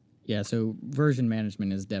that? Yeah, so version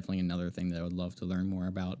management is definitely another thing that I would love to learn more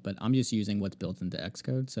about, but I'm just using what's built into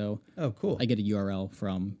Xcode. So cool. I get a URL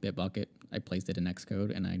from Bitbucket, I placed it in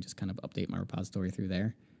Xcode, and I just kind of update my repository through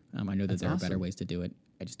there. I know that there are better ways to do it.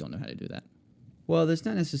 I just don't know how to do that. Well, there's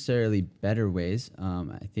not necessarily better ways.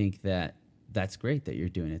 I think that's great that you're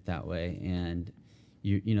doing it that way, and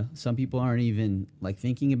some people aren't even like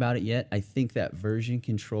thinking about it yet. I think that version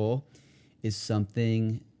control is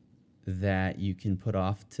something that you can put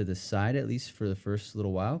off to the side, at least for the first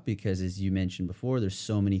little while, because as you mentioned before, there's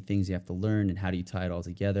so many things you have to learn, and how do you tie it all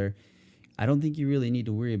together. I don't think you really need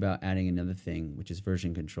to worry about adding another thing, which is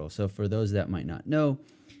version control. So for those that might not know,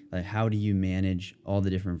 like how do you manage all the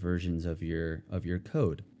different versions of your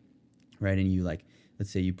code, right? And you like,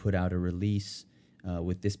 let's say you put out a release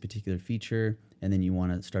with this particular feature, and then you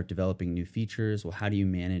want to start developing new features. Well, how do you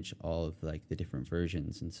manage all of like the different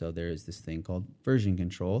versions? And so there is this thing called version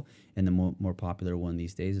control, and the more popular one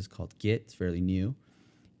these days is called Git. It's fairly new.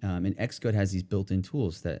 And Xcode has these built-in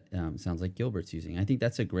tools that sounds like Gilbert's using. I think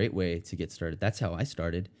that's a great way to get started. That's how I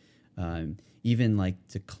started. Even like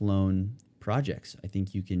to clone projects, I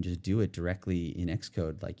think you can just do it directly in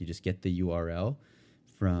Xcode. Like you just get the URL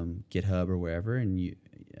from GitHub or wherever, and you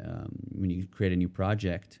when you create a new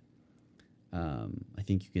project, I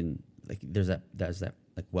think you can like there's that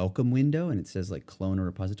like welcome window, and it says like clone a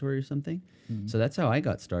repository or something. Mm-hmm. So that's how I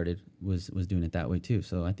got started, was doing it that way too.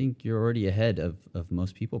 So I think you're already ahead of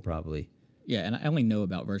most people probably. Yeah, and I only know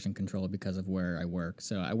about version control because of where I work.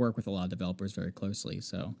 So I work with a lot of developers very closely.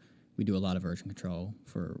 So we do a lot of version control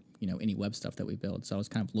for, any web stuff that we build. So I was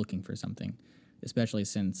kind of looking for something, especially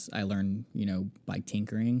since I learned, by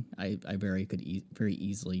tinkering. I very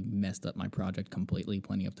easily messed up my project completely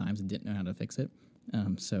plenty of times and didn't know how to fix it.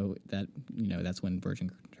 So that, that's when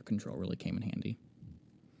version control really came in handy.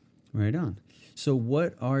 Right on. So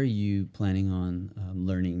what are you planning on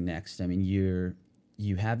learning next? I mean,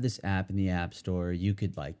 you have this app in the App Store. You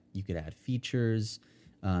could add features.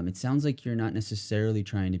 It sounds like you're not necessarily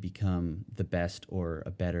trying to become the best or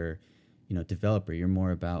a better, developer. You're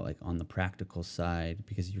more about like on the practical side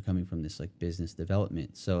because you're coming from this like business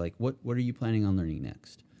development. So like what are you planning on learning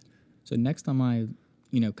next? So next on my,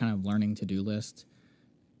 kind of learning to-do list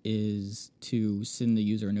is to send the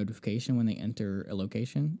user a notification when they enter a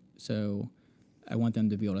location. So I want them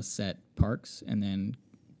to be able to set parks and then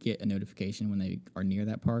get a notification when they are near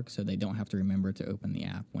that park, so they don't have to remember to open the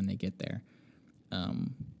app when they get there.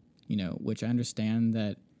 Which I understand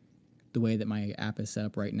that the way that my app is set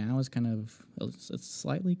up right now is kind of it's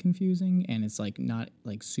slightly confusing, and it's like not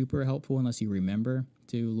like super helpful unless you remember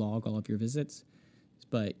to log all of your visits.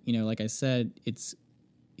 But like I said, it's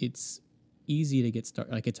easy to get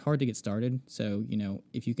started. Like it's hard to get started. So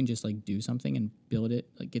if you can just like do something and build it,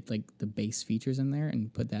 like get like the base features in there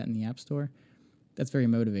and put that in the App Store, that's very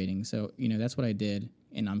motivating. So that's what I did,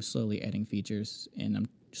 and I'm slowly adding features, and I'm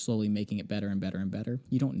slowly making it better and better and better.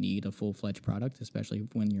 You don't need a full-fledged product, especially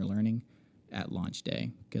when you're learning at launch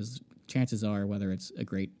day, because chances are, whether it's a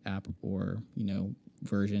great app or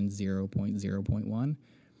version 0.0.1,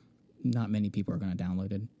 not many people are going to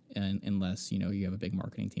download it, unless you have a big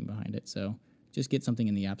marketing team behind it. So just get something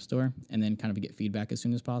in the App Store and then kind of get feedback as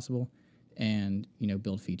soon as possible, and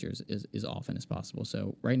build features as often as possible.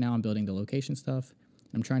 So right now I'm building the location stuff.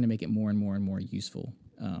 I'm trying to make it more and more and more useful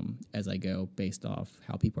as I go, based off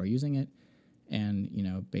how people are using it, and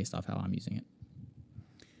based off how I'm using it.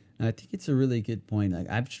 I think it's a really good point. Like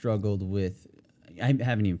I've struggled with, I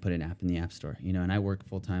haven't even put an app in the App Store, and I work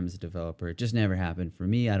full time as a developer. It just never happened for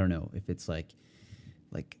me. I don't know if it's like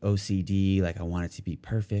OCD, like I want it to be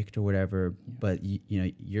perfect or whatever. Yeah. But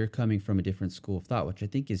you're coming from a different school of thought, which I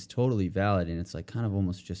think is totally valid, and it's like kind of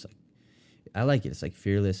almost just like, I like it. It's like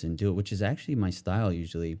fearless and do it, which is actually my style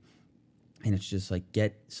usually. And it's just like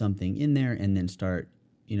get something in there and then start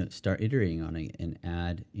iterating on it and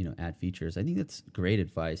add features. I think that's great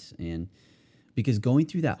advice. And because going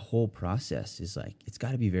through that whole process is like, it's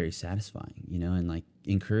got to be very satisfying, and like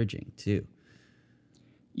encouraging too.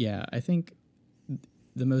 Yeah, I think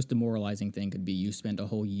the most demoralizing thing could be you spend a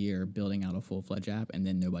whole year building out a full-fledged app and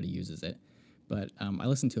then nobody uses it. But I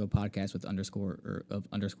listened to a podcast with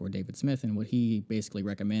underscore David Smith, and what he basically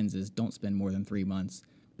recommends is don't spend more than 3 months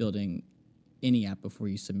building any app before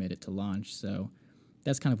you submit it to launch. So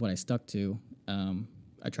that's kind of what I stuck to.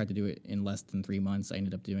 I tried to do it in less than 3 months. I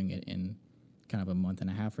ended up doing it in kind of a month and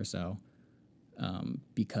a half or so,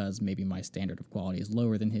 because maybe my standard of quality is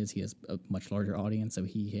lower than his. He has a much larger audience, so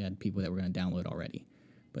he had people that were going to download already.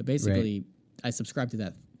 But basically, right. I subscribe to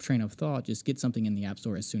that train of thought. Just get something in the App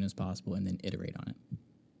Store as soon as possible and then iterate on it.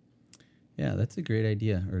 Yeah, that's a great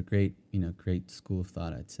idea, or great school of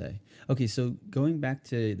thought, I'd say. Okay, so going back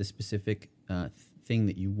to the specific thing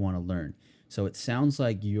that you want to learn. So it sounds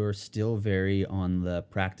like you're still very on the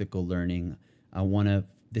practical learning.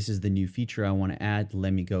 This is the new feature I want to add.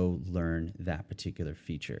 Let me go learn that particular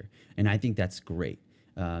feature. And I think that's great.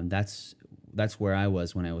 That's where I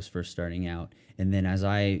was when I was first starting out. And then as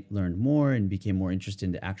I learned more and became more interested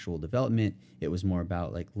into actual development, it was more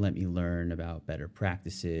about like, let me learn about better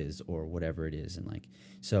practices or whatever it is. And like,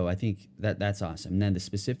 so I think that's awesome. And then the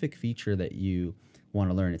specific feature that you want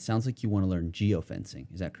to learn, it sounds like you want to learn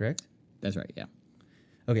geofencing. Is that correct? That's right. Yeah.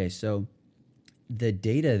 Okay. So the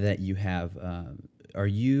data that you have, are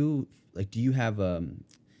you like, do you have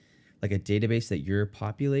like a database that you're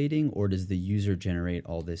populating, or does the user generate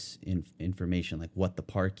all this information, like what the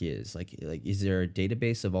park is? Like is there a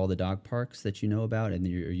database of all the dog parks that you know about, and are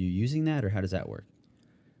you using that, or how does that work?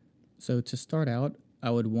 So to start out, I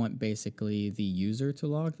would want basically the user to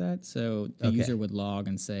log that. So the Okay. user would log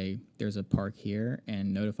and say, there's a park here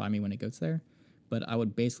and notify me when it goes there. But I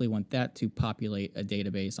would basically want that to populate a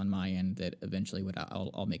database on my end that eventually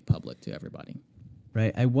I'll make public to everybody.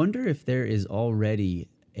 Right. I wonder if there is already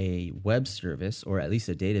a web service, or at least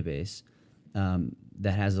a database,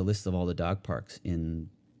 that has a list of all the dog parks in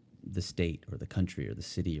the state or the country or the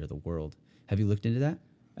city or the world. Have you looked into that?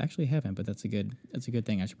 I actually haven't, but that's a good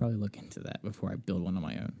thing. I should probably look into that before I build one on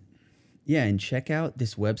my own. Yeah, and check out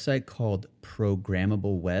this website called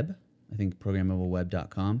Programmable Web. I think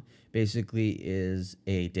programmableweb.com basically is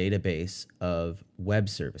a database of web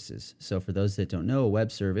services. So for those that don't know, a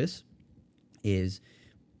web service is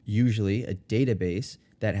usually a database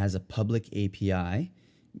that has a public API,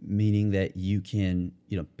 meaning that you can,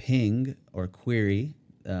 ping or query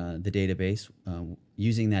the database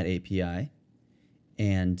using that API,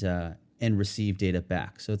 and receive data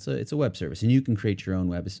back. So it's a web service, and you can create your own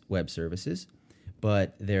web services,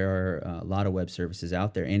 but there are a lot of web services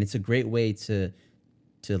out there, and it's a great way to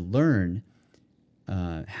learn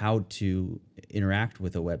how to interact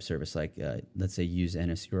with a web service. Like let's say use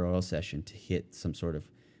NSURL session to hit some sort of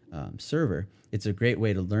server. It's a great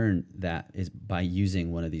way to learn that is by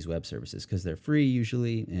using one of these web services, because they're free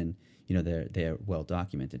usually, and they're well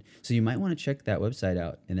documented. So you might want to check that website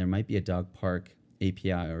out, and there might be a dog park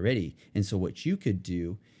API already. And so what you could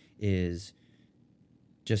do is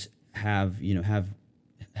just have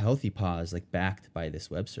Healthy Paws like backed by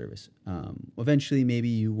this web service. Eventually, maybe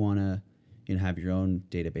you want to have your own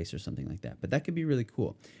database or something like that. But that could be really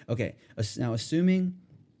cool. Okay, now assuming,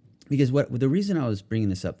 because the reason I was bringing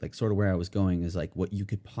this up, like sort of where I was going, is like what you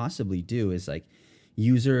could possibly do is like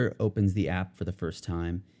user opens the app for the first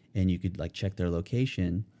time, and you could like check their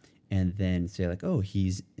location, and then say like, oh,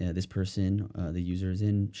 he's this person, the user is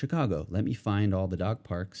in Chicago. Let me find all the dog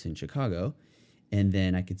parks in Chicago. And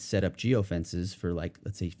then I could set up geofences for like,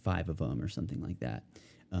 let's say 5 of them or something like that.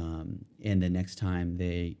 And the next time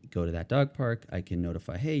they go to that dog park, I can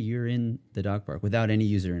notify, hey, you're in the dog park, without any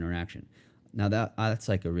user interaction. Now that's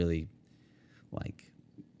like a really, like,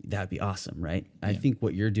 that'd be awesome, right? Yeah. I think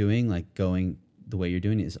what you're doing, like going the way you're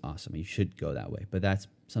doing it, is awesome. You should go that way, but that's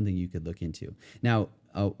something you could look into. Now,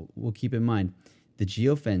 we'll keep in mind the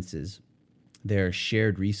geofences, they're a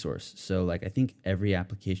shared resource. So like I think every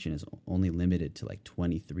application is only limited to like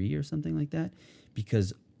 23 or something like that,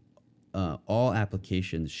 because all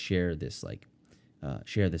applications share this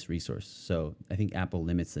resource. So I think Apple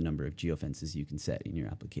limits the number of geofences you can set in your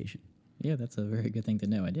application. Yeah, that's a very good thing to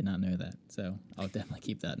know. I did not know that. So I'll definitely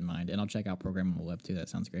keep that in mind. And I'll check out Programmable Web too. That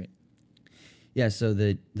sounds great. Yeah, so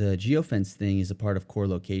the geofence thing is a part of Core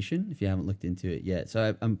Location, if you haven't looked into it yet.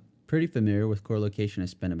 So I'm pretty familiar with Core Location. I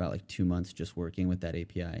spent about like 2 months just working with that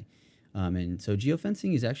API. And so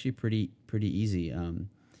geofencing is actually pretty easy.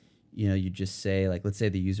 You just say, like, let's say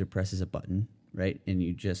the user presses a button, right? And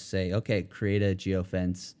you just say, okay, create a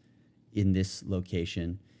geofence in this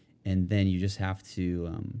location. And then you just have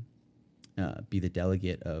to be the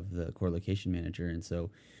delegate of the Core Location Manager. And so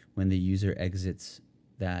when the user exits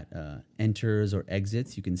that enters or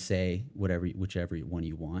exits, you can say whichever one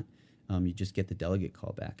you want. You just get the delegate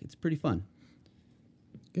callback. It's pretty fun.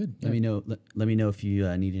 Good. Let me know. Let me know if you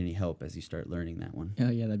need any help as you start learning that one. Oh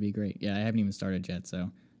yeah, that'd be great. Yeah, I haven't even started yet,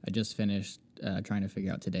 so I just finished trying to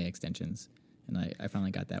figure out Today extensions, and I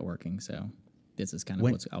finally got that working. So this is kind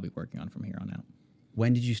of what I'll be working on from here on out.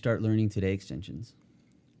 When did you start learning Today extensions?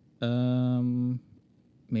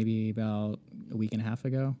 Maybe about a week and a half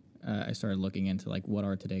ago. I started looking into like what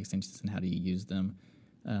are Today extensions and how do you use them.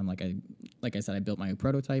 Like I said, I built my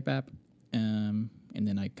prototype app, and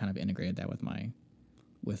then I kind of integrated that with my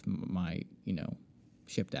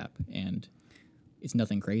shipped app, and it's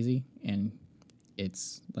nothing crazy, and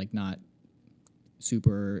it's like not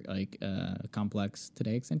super like complex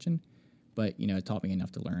Today extension, but it taught me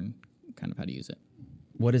enough to learn kind of how to use it.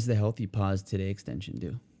 What does the Healthy Paws Today extension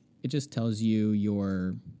do? It just tells you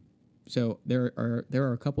so there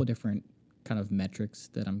are a couple different kind of metrics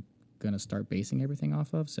that I'm going to start basing everything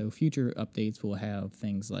off of. So future updates will have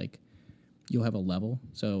things like you'll have a level.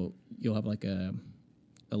 So you'll have like a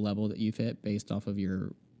level that you've hit based off of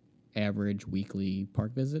your average weekly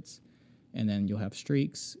park visits. And then you'll have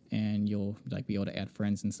streaks, and you'll like be able to add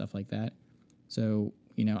friends and stuff like that. So,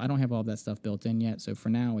 I don't have all of that stuff built in yet. So for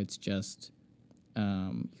now, it's just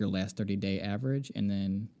your last 30-day average, and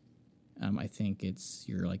then I think it's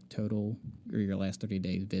your like total or your last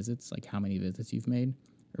 30-day visits, like how many visits you've made,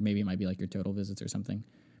 or maybe it might be like your total visits or something.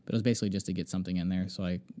 But it was basically just to get something in there, so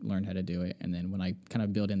I learned how to do it. And then when I kind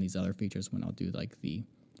of build in these other features, when I'll do like the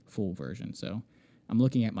full version. So I'm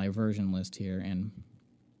looking at my version list here, and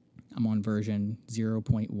I'm on version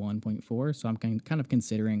 0.1.4. So I'm kind of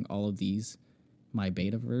considering all of these my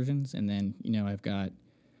beta versions. And then, I've got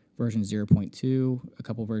version 0.2, a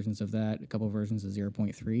couple versions of that, a couple versions of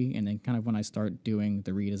 0.3. And then kind of when I start doing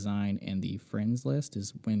the redesign and the friends list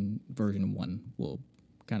is when version 1 will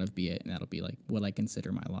kind of be it. And that'll be like what I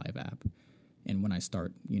consider my live app. And when I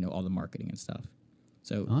start, all the marketing and stuff.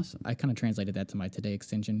 So awesome. I kind of translated that to my Today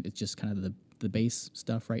extension. It's just kind of the base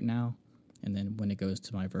stuff right now. And then when it goes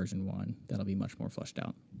to my version 1, that'll be much more fleshed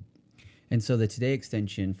out. And so the Today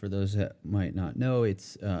extension, for those that might not know,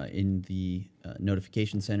 it's in the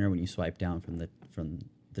notification center. When you swipe down from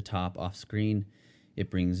the top off screen, it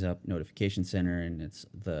brings up Notification Center, and it's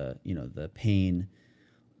the pane.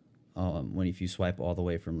 If you swipe all the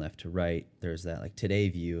way from left to right, there's that like Today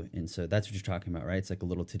view, and so that's what you're talking about, right? It's like a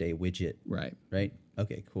little Today widget, right?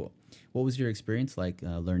 Okay, cool. What was your experience like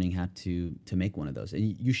learning how to make one of those?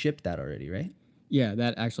 And you shipped that already, right? Yeah,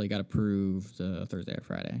 that actually got approved Thursday or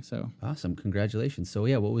Friday. So awesome, congratulations. So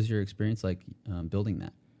yeah, what was your experience like building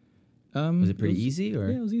that? Was it pretty easy? Or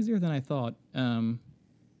yeah, it was easier than I thought.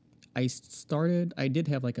 I did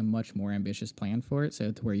have like a much more ambitious plan for it,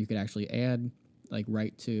 so to where you could actually add like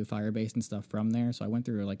right to Firebase and stuff from there. So I went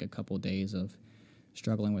through like a couple of days of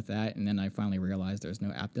struggling with that, and then I finally realized there's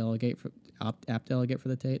no app delegate for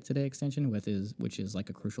the Today extension, which is like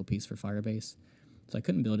a crucial piece for Firebase. So I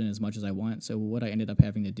couldn't build in as much as I want. So what I ended up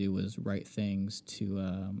having to do was write things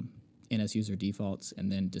to NS user defaults and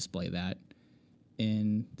then display that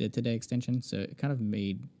in the Today extension. So it kind of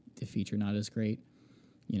made the feature not as great,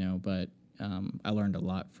 but I learned a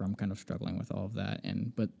lot from kind of struggling with all of that.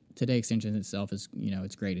 But Today extension itself is,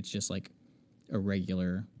 it's great. It's just like a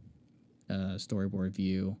regular storyboard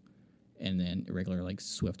view and then a regular like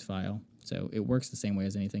Swift file. So it works the same way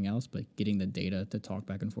as anything else, but getting the data to talk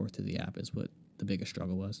back and forth to the app is what the biggest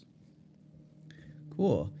struggle was.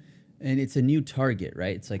 Cool. And it's a new target,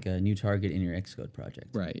 right? It's like a new target in your Xcode project.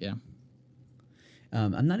 Right, yeah.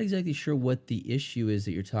 I'm not exactly sure what the issue is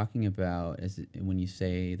that you're talking about when you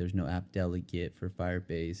say there's no app delegate for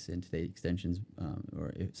Firebase and Today extensions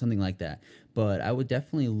or something like that. But I would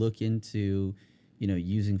definitely look into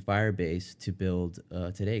using Firebase to build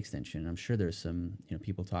a Today extension. I'm sure there's some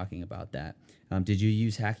people talking about that. Did you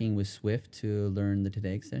use Hacking with Swift to learn the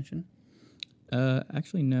Today extension?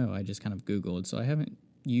 Actually, no. I just kind of Googled. So I haven't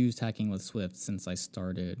used Hacking with Swift since I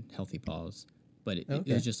started Healthy Paws. But it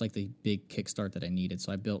was just like the big kickstart that I needed.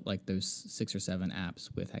 So I built like those 6 or 7 apps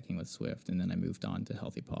with Hacking with Swift, and then I moved on to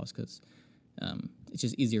Healthy Paws because it's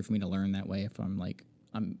just easier for me to learn that way if I'm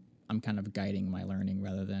kind of guiding my learning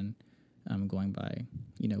rather than going by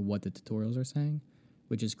what the tutorials are saying,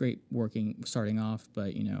 which is great starting off.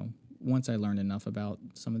 But once I learned enough about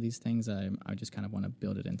some of these things, I just kind of want to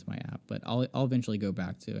build it into my app. But I'll eventually go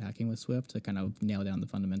back to Hacking with Swift to kind of nail down the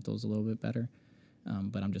fundamentals a little bit better.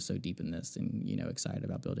 But I'm just so deep in this and excited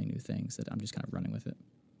about building new things that I'm just kind of running with it.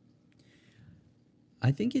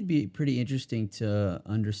 I think it'd be pretty interesting to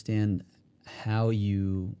understand how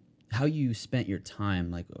you spent your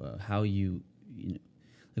time, like how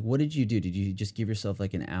like what did you do? Did you just give yourself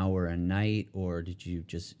like an hour a night, or did you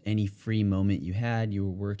just any free moment you had, you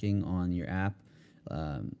were working on your app,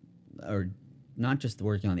 or not just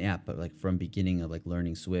working on the app, but like from beginning of like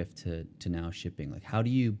learning Swift to now shipping? Like how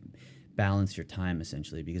do you balance your time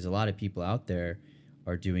essentially? Because a lot of people out there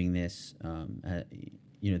are doing this,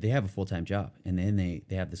 they have a full-time job, and then they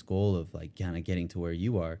have this goal of like kind of getting to where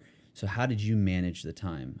you are. So how did you manage the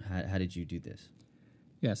time? How did you do this?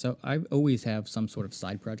 Yeah, so I always have some sort of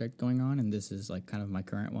side project going on, and this is like kind of my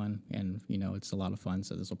current one, and it's a lot of fun,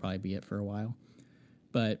 so this will probably be it for a while.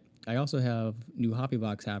 But I also have new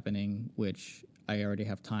Hobbybox happening, which I already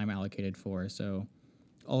have time allocated for, so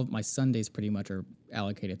all of my Sundays pretty much are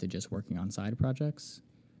allocated to just working on side projects.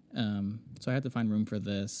 So I had to find room for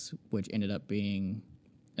this, which ended up being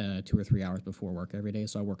 2 or 3 hours before work every day,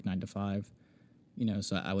 so I work 9 to 5.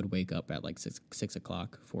 So I would wake up at like 6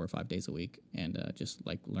 o'clock 4 or 5 days a week and just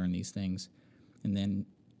like learn these things. And then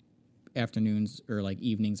afternoons or like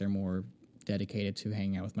evenings are more dedicated to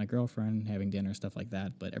hanging out with my girlfriend, having dinner, stuff like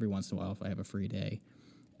that. But every once in a while, if I have a free day,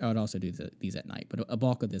 I would also do these at night. But a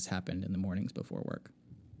bulk of this happened in the mornings before work.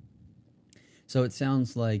 So it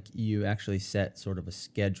sounds like you actually set sort of a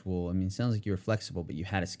schedule. I mean, it sounds like you were flexible, but you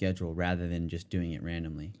had a schedule rather than just doing it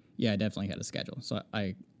randomly. Yeah, I definitely had a schedule. So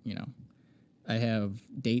I I have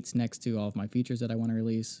dates next to all of my features that I want to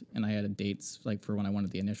release, and I had dates like for when I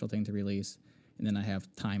wanted the initial thing to release, and then I have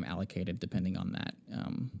time allocated depending on that,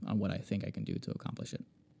 on what I think I can do to accomplish it.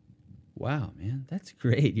 Wow, man, that's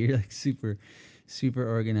great. You're like super, super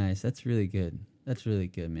organized. That's really good. That's really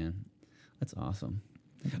good, man. That's awesome.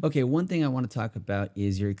 Okay, one thing I want to talk about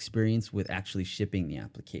is your experience with actually shipping the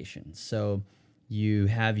application. So you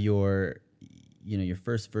have your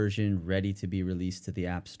first version ready to be released to the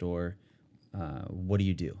App Store. What do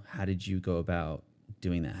you do? How did you go about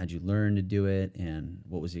doing that? How did you learn to do it, and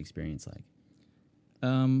what was the experience like?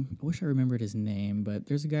 I wish I remembered his name, but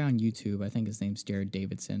there's a guy on YouTube. I think his name's Jared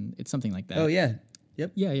Davidson. It's something like that. Oh, yeah.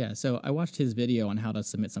 Yep. Yeah. So I watched his video on how to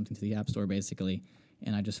submit something to the App Store, basically,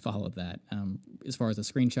 and I just followed that. As far as the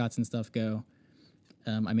screenshots and stuff go,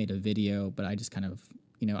 I made a video, but I just kind of,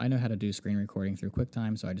 I know how to do screen recording through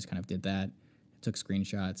QuickTime, so I just kind of did that. Took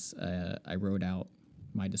screenshots. I wrote out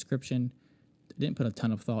my description. I didn't put a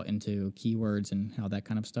ton of thought into keywords and how that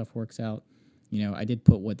kind of stuff works out. I did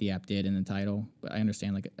put what the app did in the title, but I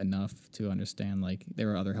understand like enough to understand like there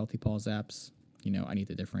are other Healthy Paws apps. I need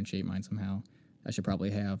to differentiate mine somehow. I should probably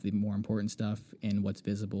have the more important stuff in what's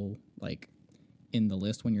visible like in the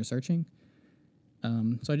list when you're searching.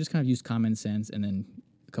 So I just kind of used common sense and then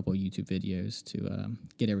a couple of YouTube videos to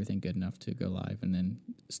get everything good enough to go live. And then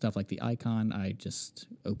stuff like the icon, I just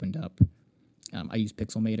opened up. I use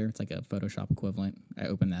Pixelmator. It's like a Photoshop equivalent. I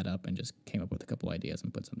opened that up and just came up with a couple ideas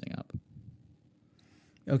and put something up.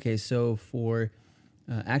 Okay, so for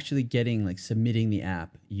actually submitting the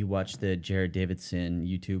app, you watched the Jared Davidson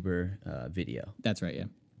YouTuber video. That's right, yeah.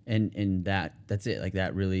 And that's it. Like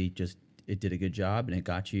that really just, it did a good job and it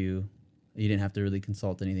got you. You didn't have to really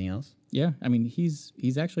consult anything else? Yeah, I mean, he's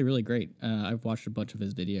actually really great. I've watched a bunch of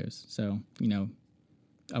his videos. So,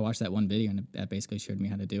 I watched that one video and that basically showed me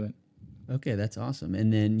how to do it. Okay, that's awesome.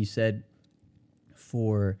 And then you said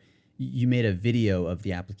you made a video of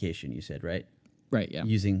the application, you said, right? Right, yeah.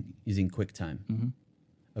 Using QuickTime. Mm-hmm.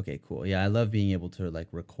 Okay, cool. Yeah, I love being able to like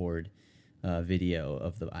record video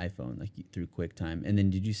of the iPhone like through QuickTime. And then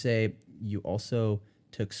did you say you also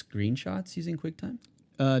took screenshots using QuickTime?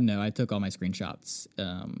 No, I took all my screenshots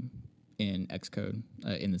in Xcode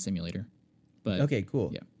in the simulator. But okay,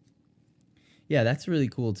 cool. Yeah. Yeah, that's really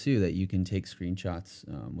cool too that you can take screenshots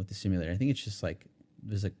with the simulator. I think it's just like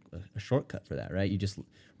there's a shortcut for that, right? You just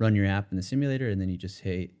run your app in the simulator and then you just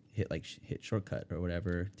hit shortcut or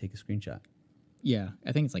whatever, take a screenshot. Yeah,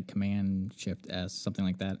 I think it's like Command Shift S, something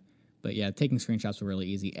like that. But yeah, taking screenshots were really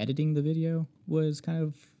easy. Editing the video was kind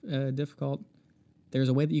of difficult. There's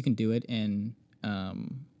a way that you can do it in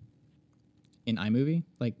iMovie,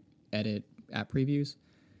 like edit app previews,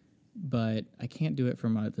 but I can't do it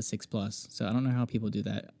from the 6 Plus. So I don't know how people do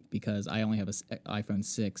that because I only have an iPhone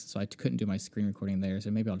 6, so I couldn't do my screen recording there.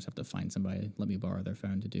 So maybe I'll just have to find somebody to let me borrow their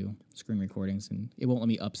phone to do screen recordings, and it won't let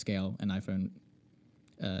me upscale an iPhone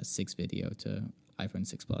 6 video to iPhone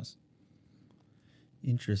 6 Plus.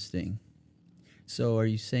 Interesting. So are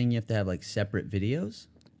you saying you have to have like separate videos?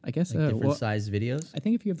 I guess like different size videos? I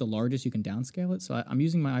think if you have the largest, you can downscale it. So I'm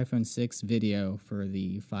using my iPhone 6 video for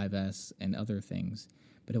the 5S and other things,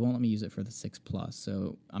 but it won't let me use it for the 6 Plus.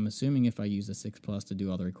 So I'm assuming if I use the 6 Plus to do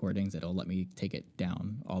all the recordings, it'll let me take it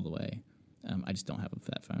down all the way. I just don't have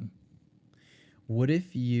that phone. What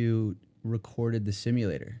if you recorded the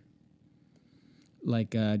simulator?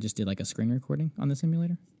 Like just did like a screen recording on the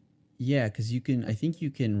simulator? Yeah, because I think you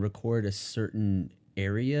can record a certain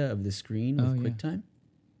area of the screen with QuickTime.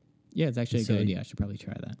 Yeah, it's actually a good idea. I should probably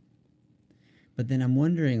try that. But then I'm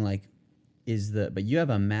wondering, like, but you have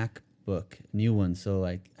a MacBook, new one, so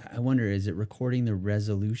like, I wonder, is it recording the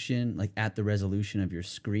resolution, like at the resolution of your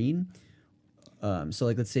screen? So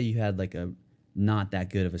like, let's say you had like a not that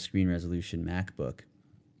good of a screen resolution MacBook.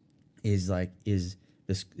 Is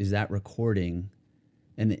that recording?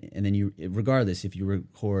 And then you, regardless if you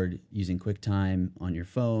record using QuickTime on your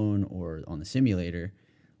phone or on the simulator,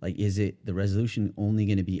 like, is it the resolution only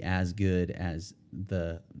going to be as good as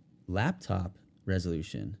the laptop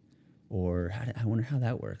resolution? Or I wonder how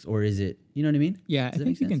that works. Or is it, you know what I mean? Yeah, I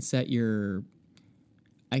think you can set the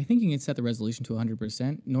resolution to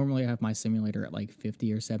 100%. Normally I have my simulator at like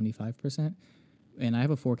 50 or 75%. And I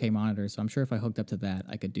have a 4K monitor, so I'm sure if I hooked up to that,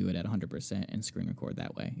 I could do it at 100% and screen record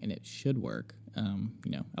that way. And it should work.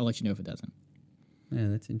 I'll let you know if it doesn't. Yeah,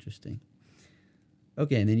 that's interesting.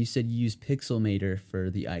 Okay, and then you said you use Pixelmator for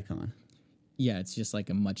the icon. Yeah, it's just like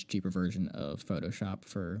a much cheaper version of Photoshop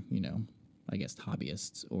for, I guess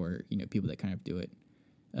hobbyists or, people that kind of do it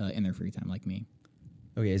in their free time like me.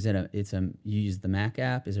 Okay, you use the Mac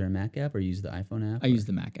app? Is there a Mac app or you use the iPhone app? I use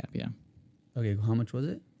the Mac app, yeah. Okay, how much was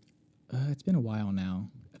it? It's been a while now.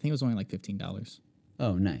 I think it was only like $15.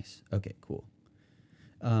 Oh, nice. Okay, cool.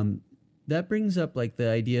 That brings up like the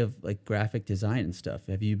idea of like graphic design and stuff.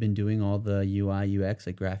 Have you been doing all the UI, UX,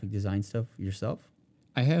 like graphic design stuff yourself?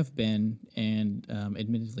 I have been, and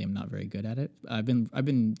admittedly, I'm not very good at it. I've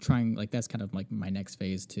been trying. Like that's kind of like my next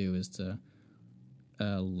phase too, is to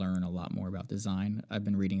learn a lot more about design. I've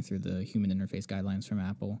been reading through the human interface guidelines from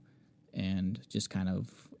Apple, and just kind of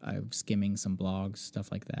I'm skimming some blogs,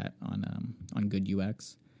 stuff like that on good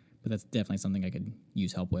UX. But that's definitely something I could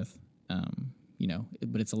use help with.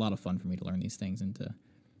 But it's a lot of fun for me to learn these things and to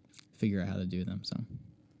figure out how to do them. So.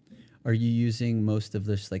 Are you using most of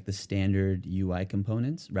this like the standard UI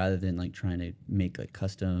components rather than like trying to make like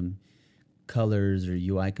custom colors or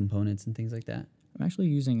UI components and things like that? I'm actually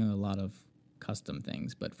using a lot of custom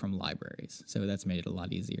things, but from libraries. So that's made it a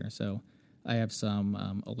lot easier. So I have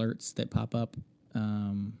some alerts that pop up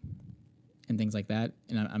and things like that.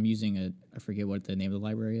 And I'm using I forget what the name of the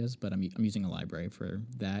library is, but I'm using a library for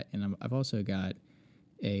that. And I've also got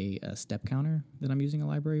a step counter that I'm using a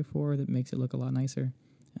library for that makes it look a lot nicer.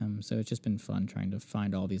 So it's just been fun trying to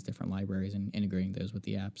find all these different libraries and integrating those with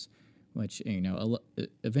the apps, which,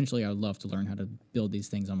 eventually I would love to learn how to build these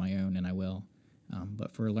things on my own, and I will.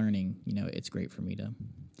 But for learning, it's great for me to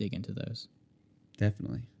dig into those.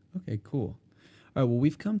 Definitely. Okay, cool. All right, well,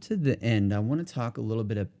 we've come to the end. I want to talk a little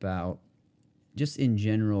bit about just in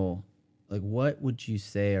general, like what would you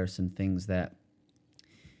say are some things that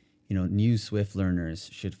new Swift learners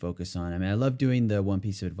should focus on? I mean, I love doing the one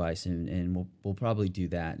piece of advice, and we'll probably do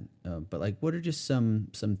that. But like, what are just some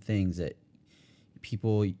things that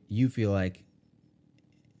people you feel like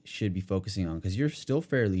should be focusing on? Because you're still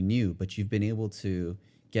fairly new, but you've been able to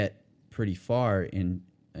get pretty far in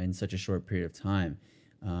such a short period of time.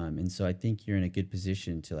 And so I think you're in a good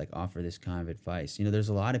position to like offer this kind of advice. There's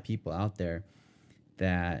a lot of people out there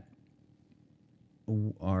that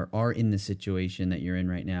are in the situation that you're in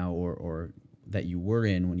right now, or that you were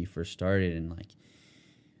in when you first started. And like,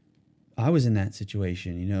 I was in that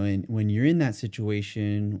situation, and when you're in that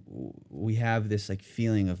situation, we have this like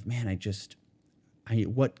feeling of, man,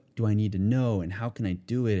 what do I need to know, and how can I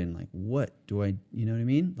do it, and like, what do I, you know what I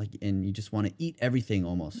mean? Like, and you just want to eat everything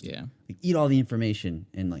almost. Yeah. Like, eat all the information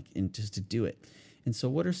and just to do it. And so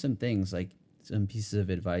what are some things, like some pieces of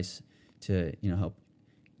advice to, help,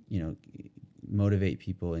 motivate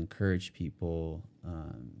people, encourage people?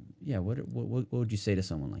 What would you say to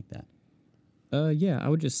someone like that? I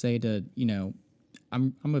would just say to,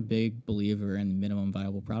 I'm a big believer in minimum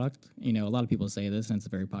viable product. A lot of people say this, and it's a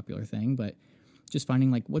very popular thing, but just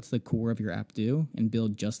finding like what's the core of your app do and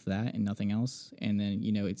build just that and nothing else. And then,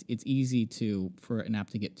 it's easy for an app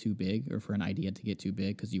to get too big, or for an idea to get too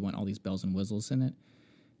big, because you want all these bells and whistles in it.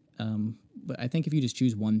 But I think if you just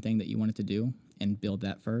choose one thing that you want it to do and build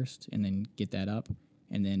that first, and then get that up,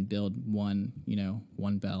 and then build one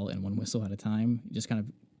bell and one whistle at a time, just kind of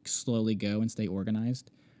slowly go and stay organized.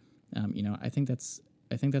 I think that's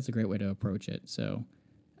a great way to approach it. So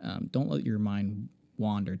don't let your mind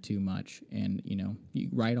wander too much, and you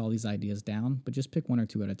write all these ideas down, but just pick one or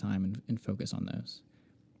two at a time and focus on those.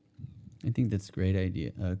 I think that's a great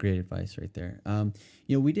idea, great advice right there.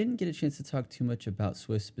 We didn't get a chance to talk too much about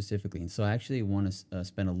Swift specifically, and so I actually want to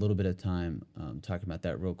spend a little bit of time talking about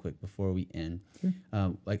that real quick before we end. Sure.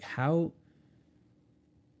 Like how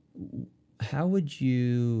would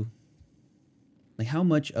you, like how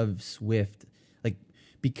much of Swift, like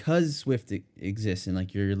because Swift exists and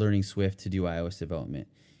like you're learning Swift to do iOS development,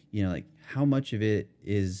 like how much of it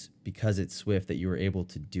is because it's Swift that you were able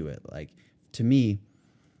to do it? Like to me,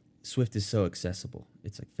 Swift is so accessible.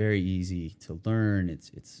 It's like very easy to learn.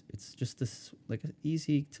 It's just this like an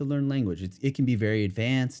easy to learn language. It can be very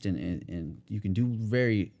advanced and you can do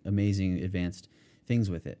very amazing advanced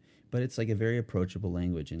things with it. But it's like a very approachable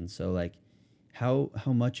language. And so like how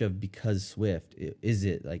much of because Swift is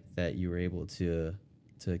it like that you were able to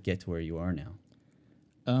get to where you are now?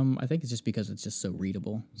 I think it's just because it's just so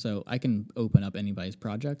readable. So I can open up anybody's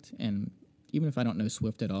project, and even if I don't know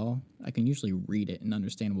Swift at all, I can usually read it and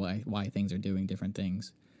understand why things are doing different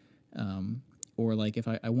things. Or like if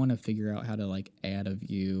I want to figure out how to like add a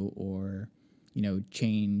view, or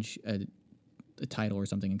change a title or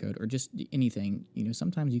something in code, or just anything,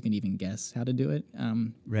 sometimes you can even guess how to do it.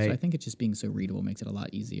 Right. So I think it's just being so readable makes it a lot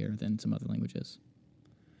easier than some other languages.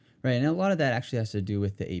 Right, and a lot of that actually has to do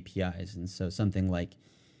with the APIs, and so something like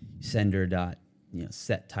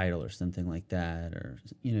sender.set title or something like that, or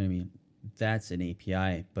what I mean. That's an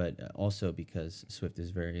API, but also because Swift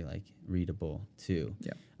is very like readable too.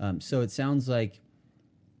 Yeah. So it sounds like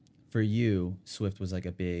for you, Swift was like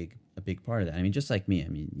a big a big part of that. I mean, just like me. I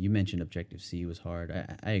mean, you mentioned Objective-C was hard.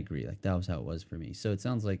 I agree. Like that was how it was for me. So it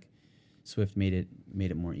sounds like Swift made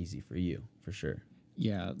it more easy for you, for sure.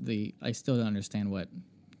 Yeah, I still don't understand what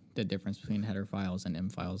the difference between header files and M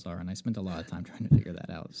files are, and I spent a lot of time trying to figure that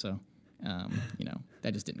out. So,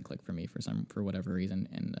 that just didn't click for me for whatever reason.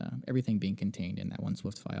 And everything being contained in that one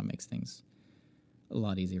Swift file makes things a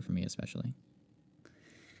lot easier for me, especially.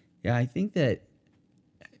 Yeah, I think that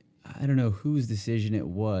I don't know whose decision it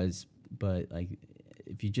was, but like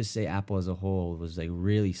if you just say Apple as a whole was like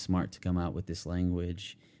really smart to come out with this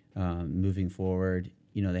language moving forward.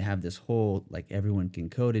 They have this whole like everyone can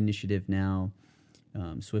code initiative now.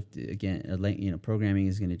 Swift again, programming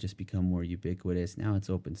is going to just become more ubiquitous. Now it's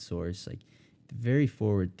open source, like very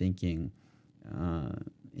forward thinking.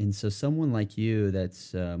 And so someone like you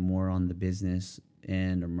that's more on the business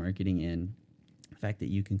end or marketing end, the fact that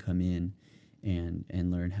you can come in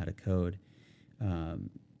and learn how to code, I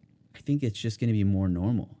think it's just going to be more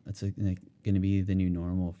normal. It's going to be the new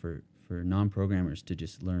normal for non-programmers to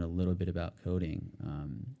just learn a little bit about coding,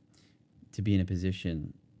 to be in a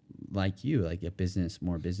position like you, like a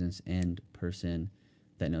more business end person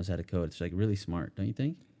that knows how to code. It's like really smart, don't you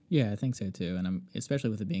think? Yeah, I think so too. And especially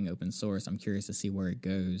with it being open source, I'm curious to see where it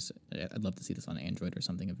goes. I'd love to see this on Android or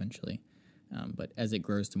something eventually. But as it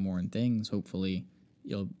grows to more things, hopefully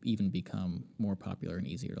it'll even become more popular and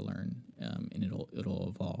easier to learn, and it'll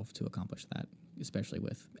evolve to accomplish that. Especially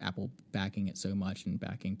with Apple backing it so much and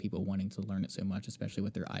backing people wanting to learn it so much, especially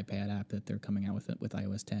with their iPad app that they're coming out with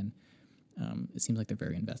iOS 10. It seems like they're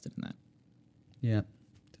very invested in that. Yeah,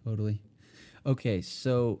 totally. Okay,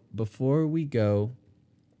 so before we go,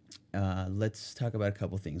 let's talk about a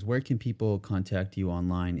couple things. Where can people contact you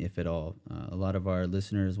online, if at all? A lot of our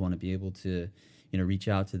listeners want to be able to, reach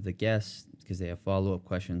out to the guests because they have follow-up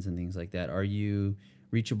questions and things like that. Are you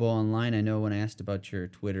reachable online? I know when I asked about your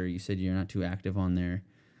Twitter, you said you're not too active on there.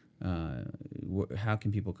 How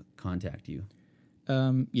can people contact you?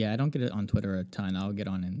 Yeah, I don't get it on Twitter a ton. I'll get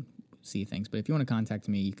on and see things. But if you want to contact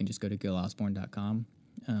me, you can just go to gilosborne.com.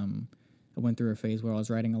 I went through a phase where I was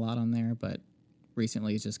writing a lot on there, but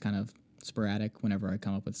recently it's just kind of sporadic whenever I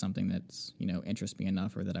come up with something that's, interests me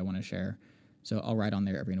enough or that I want to share. So I'll write on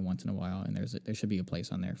there every once in a while, and there should be a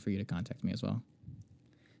place on there for you to contact me as well.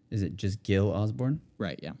 Is it just Gil Osborne?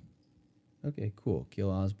 Right, yeah. Okay, cool.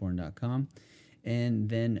 GilOsborne.com. And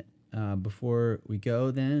then before we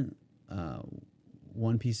go then,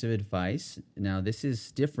 one piece of advice. Now, this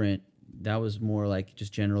is different. That was more like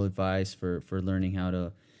just general advice for learning how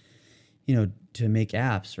to, to make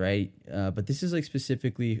apps, right? But this is like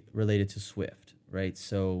specifically related to Swift, right?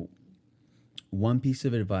 So one piece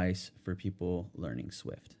of advice for people learning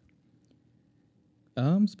Swift.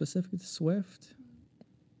 Specific to Swift,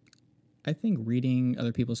 I think reading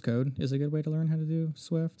other people's code is a good way to learn how to do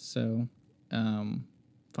Swift. So find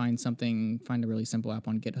a really simple app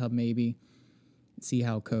on GitHub maybe, see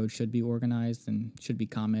how code should be organized and should be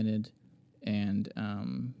commented, and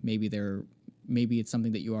maybe it's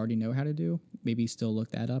something that you already know how to do. Maybe still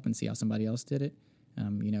look that up and see how somebody else did it,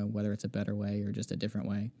 whether it's a better way or just a different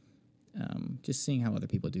way. Just seeing how other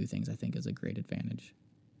people do things, I think, is a great advantage.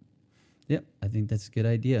 Yep, I think that's a good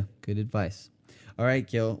idea. Good advice. All right,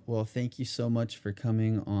 Gil. Well, thank you so much for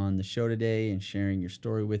coming on the show today and sharing your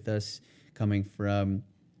story with us, coming from,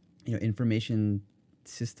 information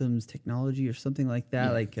systems technology or something like that,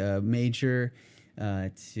 Yeah. like a major,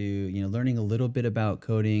 to, learning a little bit about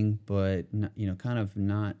coding, but, kind of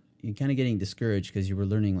getting discouraged because you were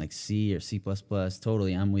learning like C or C++.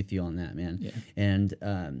 Totally, I'm with you on that, man. Yeah.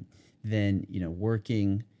 And then,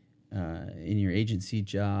 working in your agency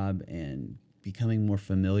job and becoming more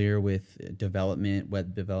familiar with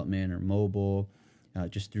web development or mobile,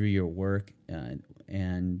 just through your work, and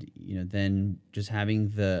then just having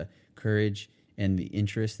the courage and the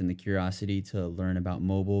interest and the curiosity to learn about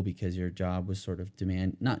mobile because your job was sort of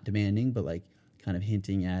not demanding, but like kind of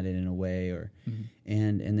hinting at it in a way, or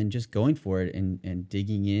and then just going for it and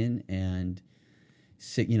digging in, and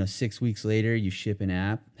 6 weeks later you ship an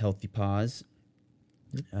app, Healthy Paws,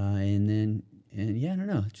 and yeah, I don't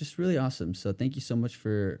know, just really awesome. So thank you so much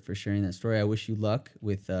for sharing that story. I wish you luck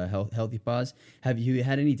with Healthy Paws. Have you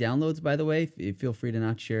had any downloads, by the way? Feel free to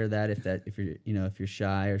not share that if you're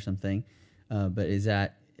shy or something. But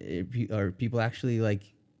are people actually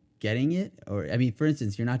like getting it? Or I mean, for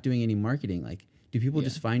instance, you're not doing any marketing. Like, do people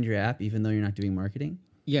just find your app even though you're not doing marketing?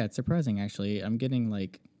 Yeah, it's surprising actually. I'm getting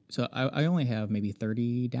I only have maybe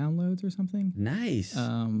 30 downloads or something. Nice.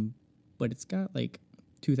 But it's got like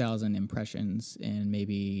 2,000 impressions and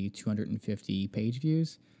maybe 250 page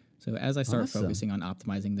views. So as I start focusing on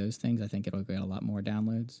optimizing those things, I think it'll get a lot more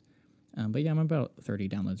downloads. But yeah, I'm about 30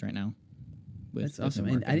 downloads right now. That's awesome.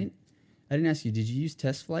 And I didn't ask you, did you use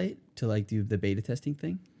TestFlight to like do the beta testing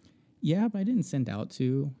thing? Yeah, but I didn't send out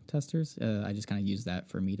to testers. I just kind of used that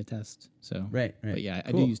for me to test. So right. But yeah,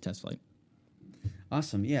 cool. I do use TestFlight.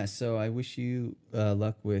 Awesome. Yeah. So I wish you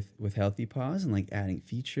luck with Healthy Paws and like adding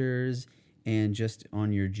features and just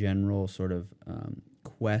on your general sort of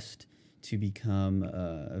quest to become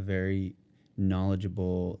a very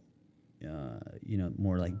knowledgeable,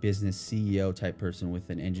 more like business CEO type person with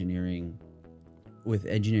engineering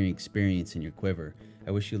experience in your quiver.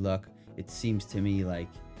 I wish you luck. It seems to me like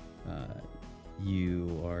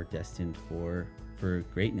you are destined for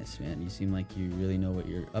greatness, man. You seem like you really know what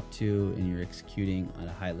you're up to and you're executing at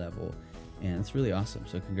a high level, and it's really awesome.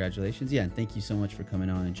 So congratulations. Yeah, and thank you so much for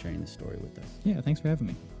coming on and sharing the story with us. Yeah, thanks for having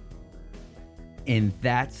me. And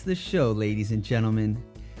that's the show, ladies and gentlemen.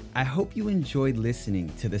 I hope you enjoyed listening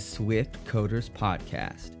to the Swift Coders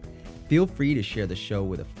podcast. Feel free to share the show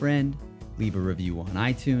with a friend, leave a review on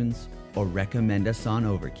iTunes, or recommend us on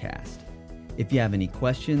Overcast. If you have any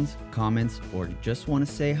questions, comments, or just want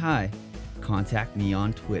to say hi, contact me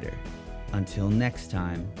on Twitter. Until next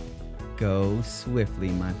time, go swiftly,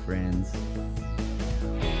 my friends.